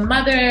 I'm a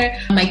mother.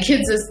 My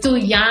kids are still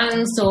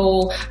young.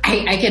 So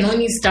I can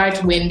only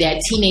start when they're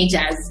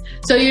teenagers.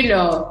 So,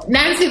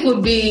 Nancy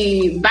could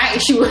be,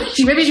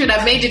 she maybe should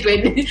have made it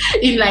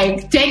in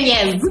like 10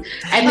 years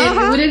and then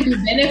we wouldn't be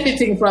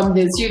benefiting from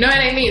this. You know what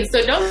I mean?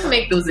 So don't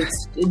make those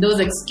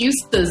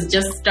excuses,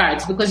 just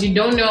start, because you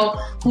don't know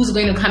who's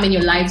going to come in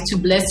your life to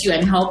bless you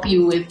and help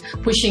you with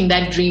pushing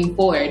that dream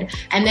forward,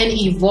 and then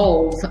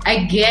evolve.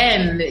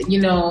 Again,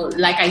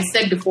 like I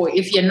said before,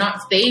 if you're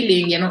not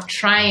failing, you're not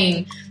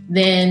trying,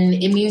 then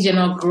it means you're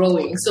not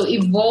growing. So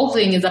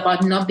evolving is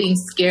about not being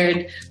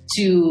scared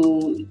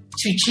to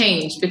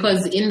change,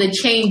 because in the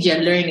change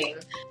you're learning.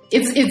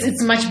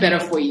 It's much better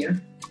for you.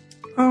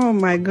 Oh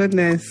my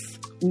goodness.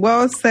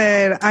 Well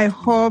said. I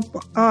hope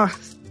all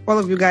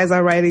of you guys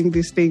are writing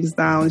these things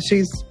down.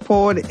 She's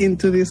poured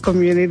into this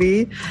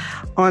community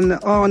on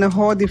a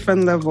whole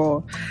different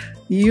level.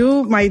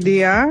 You, my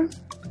dear,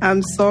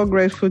 I'm so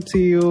grateful to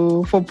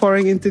you for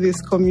pouring into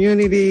this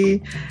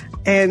community.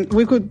 And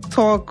we could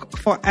talk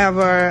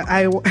forever.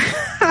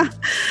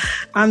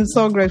 I'm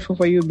so grateful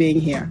for you being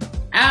here.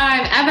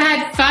 I've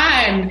had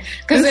fun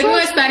because when we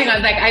were starting, I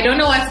was like, I don't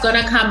know what's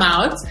going to come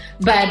out,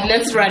 but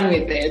let's run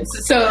with it.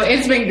 So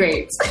it's been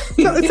great.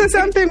 So it's the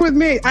same thing with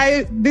me.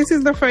 This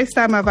is the first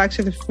time I've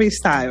actually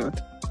freestyled.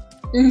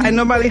 Mm-hmm. I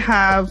normally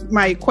have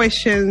my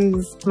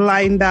questions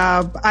lined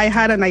up. I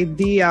had an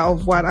idea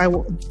of what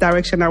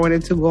direction I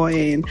wanted to go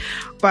in,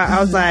 but I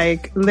was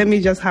like, let me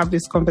just have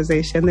this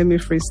conversation. Let me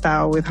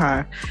freestyle with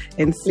her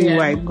and see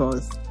where it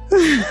goes.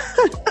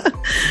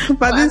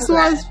 But this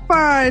was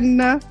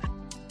fun.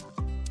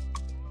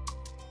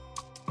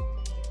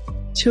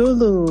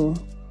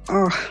 Chulu.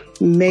 Oh,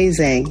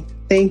 amazing.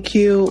 Thank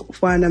you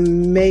for an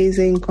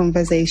amazing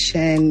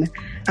conversation.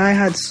 I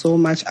had so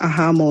much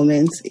aha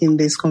moments in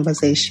this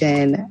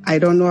conversation. I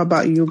don't know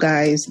about you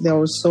guys. There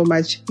was so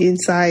much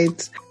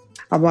insight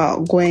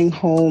about going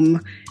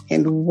home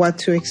and what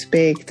to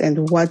expect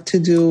and what to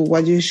do,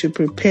 what you should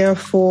prepare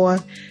for.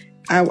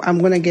 I'm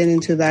going to get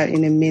into that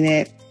in a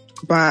minute,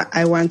 but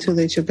I want to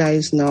let you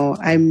guys know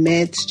I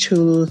met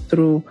Chulu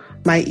through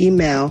my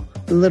email,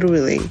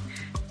 literally.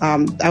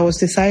 I was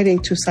deciding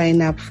to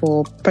sign up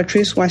for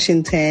Patrice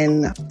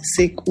Washington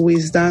Seek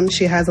Wisdom.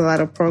 She has a lot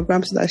of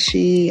programs that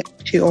she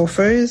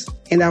offers,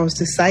 and I was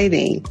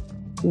deciding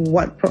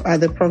what are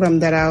the program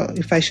that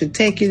if I should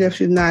take it, if I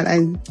should not.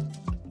 And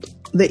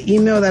the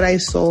email that I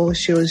saw,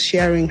 she was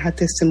sharing her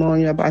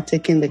testimony about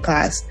taking the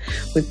class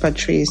with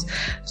Patrice.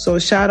 So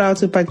shout out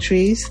to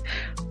Patrice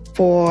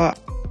for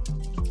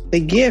the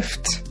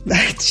gift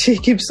that she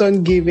keeps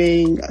on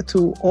giving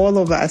to all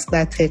of us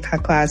that take her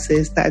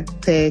classes, that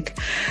take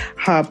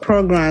her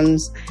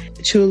programs.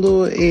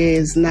 Chulu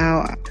is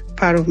now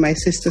part of my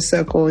sister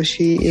circle.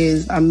 She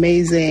is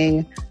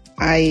amazing.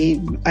 I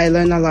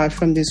learn a lot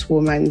from this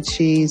woman.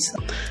 She's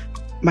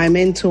my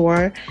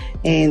mentor,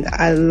 and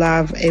I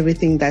love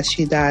everything that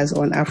she does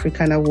on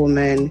Africana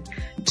Woman.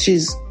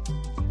 She's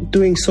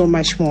doing so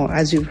much more,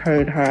 as you've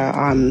heard her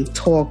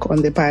talk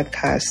on the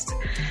podcast.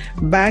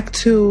 Back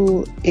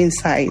to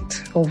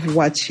insight of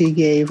what she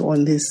gave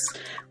on this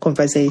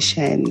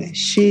conversation.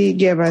 She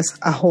gave us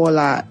a whole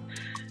lot.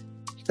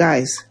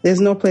 Guys,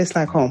 there's no place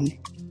like home.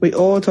 We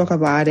all talk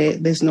about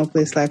it. There's no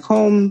place like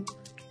home.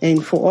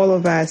 And for all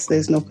of us,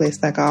 there's no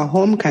place like our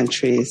home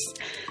countries.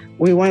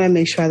 We want to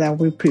make sure that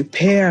we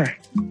prepare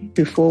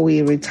before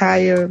we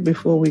retire,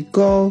 before we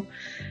go.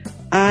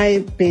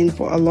 I've been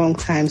for a long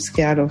time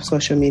scared of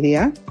social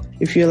media.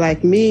 If you're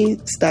like me,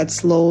 start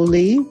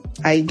slowly.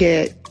 I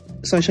get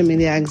social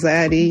media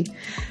anxiety.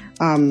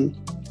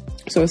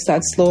 So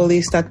start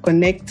slowly, start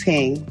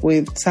connecting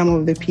with some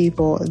of the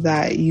people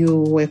that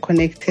you were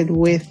connected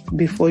with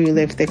before you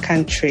left the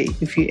country,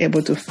 if you're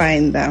able to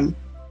find them.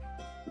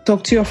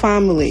 Talk to your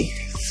family.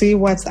 See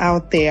what's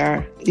out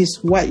there. Is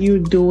what you're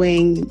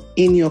doing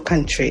in your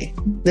country.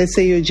 Let's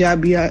say the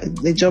job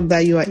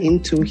that you are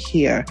into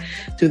here.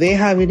 Do they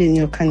have it in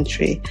your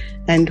country?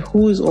 And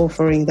who's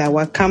offering that?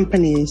 What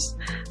companies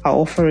are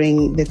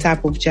offering the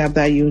type of job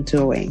that you're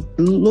doing?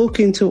 Look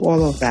into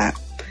all of that.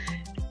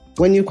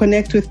 When you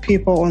connect with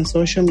people on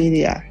social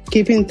media,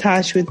 keep in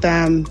touch with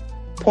them.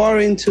 Pour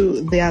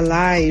into their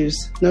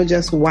lives, not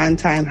just one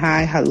time,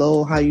 hi,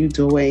 hello, how you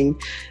doing?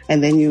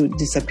 And then you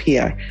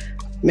disappear.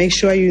 Make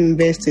sure you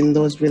invest in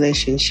those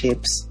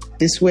relationships.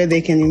 This way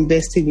they can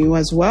invest in you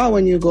as well.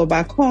 When you go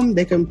back home,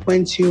 they can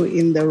point you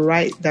in the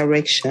right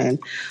direction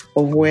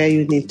of where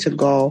you need to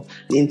go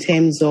in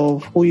terms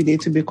of who you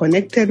need to be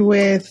connected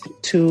with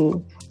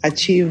to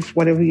achieve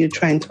whatever you're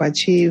trying to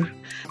achieve.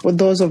 For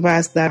those of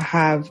us that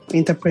have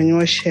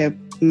entrepreneurship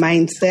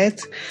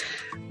mindset,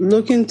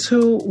 look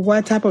into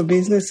what type of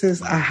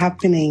businesses are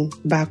happening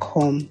back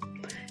home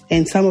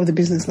and some of the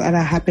businesses that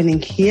are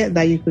happening here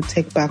that you could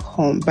take back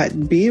home.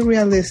 But be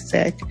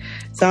realistic.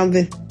 Some of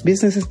the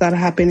businesses that are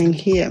happening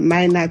here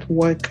might not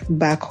work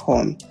back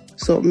home.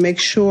 So make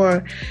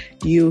sure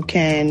you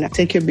can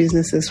take your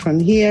businesses from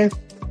here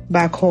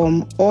back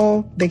home,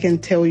 or they can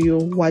tell you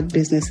what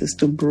businesses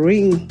to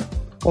bring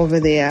over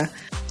there.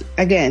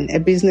 Again, a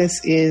business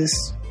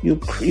is you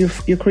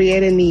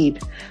create a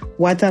need.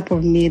 What type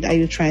of need are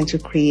you trying to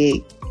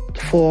create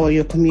for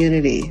your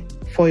community,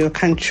 for your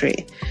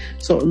country?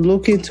 So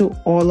look into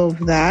all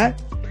of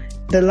that.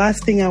 The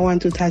last thing I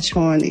want to touch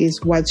on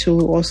is what you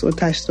also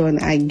touched on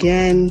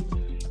again,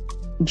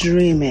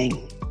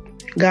 dreaming.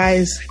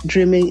 Guys,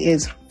 dreaming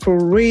is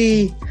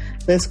free.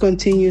 Let's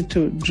continue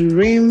to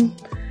dream.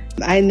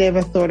 I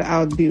never thought I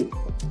would be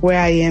where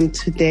I am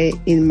today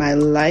in my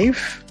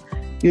life.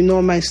 You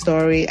know my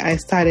story. I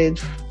started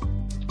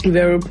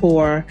very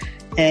poor,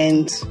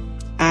 and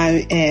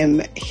I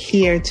am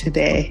here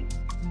today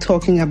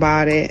talking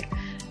about it.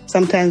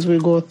 Sometimes we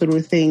go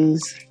through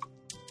things,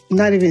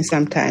 not even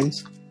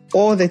sometimes,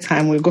 all the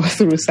time we go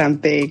through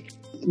something.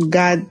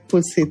 God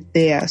puts it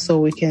there so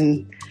we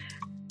can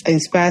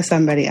inspire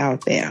somebody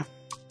out there.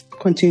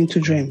 Continue to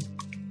dream.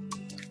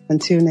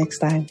 Until next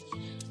time.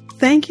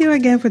 thank you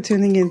again for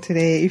tuning in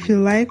today. If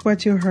you like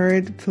what you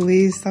heard,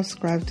 please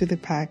subscribe to the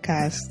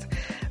podcast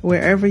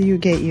wherever you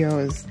get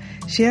yours.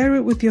 Share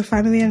it with your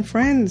family and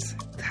friends.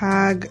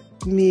 Tag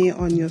me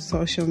on your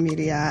social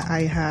media.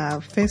 I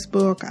have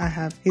Facebook, I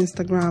have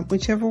Instagram,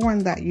 whichever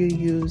one that you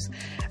use.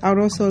 I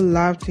would also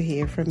love to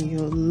hear from you.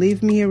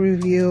 Leave me a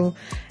review,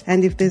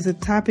 and if there's a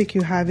topic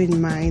you have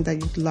in mind that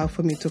you'd love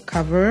for me to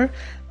cover,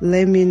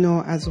 let me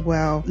know as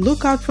well.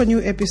 Look out for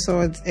new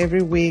episodes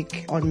every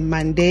week on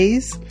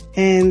Mondays,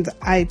 and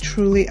I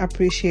truly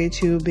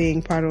appreciate you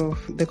being part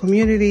of the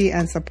community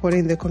and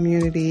supporting the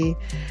community.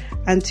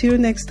 Until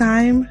next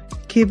time,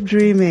 keep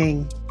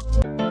dreaming.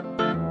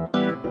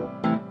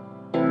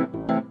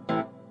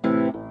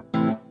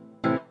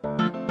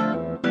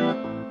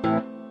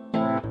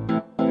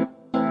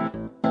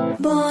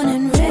 Born in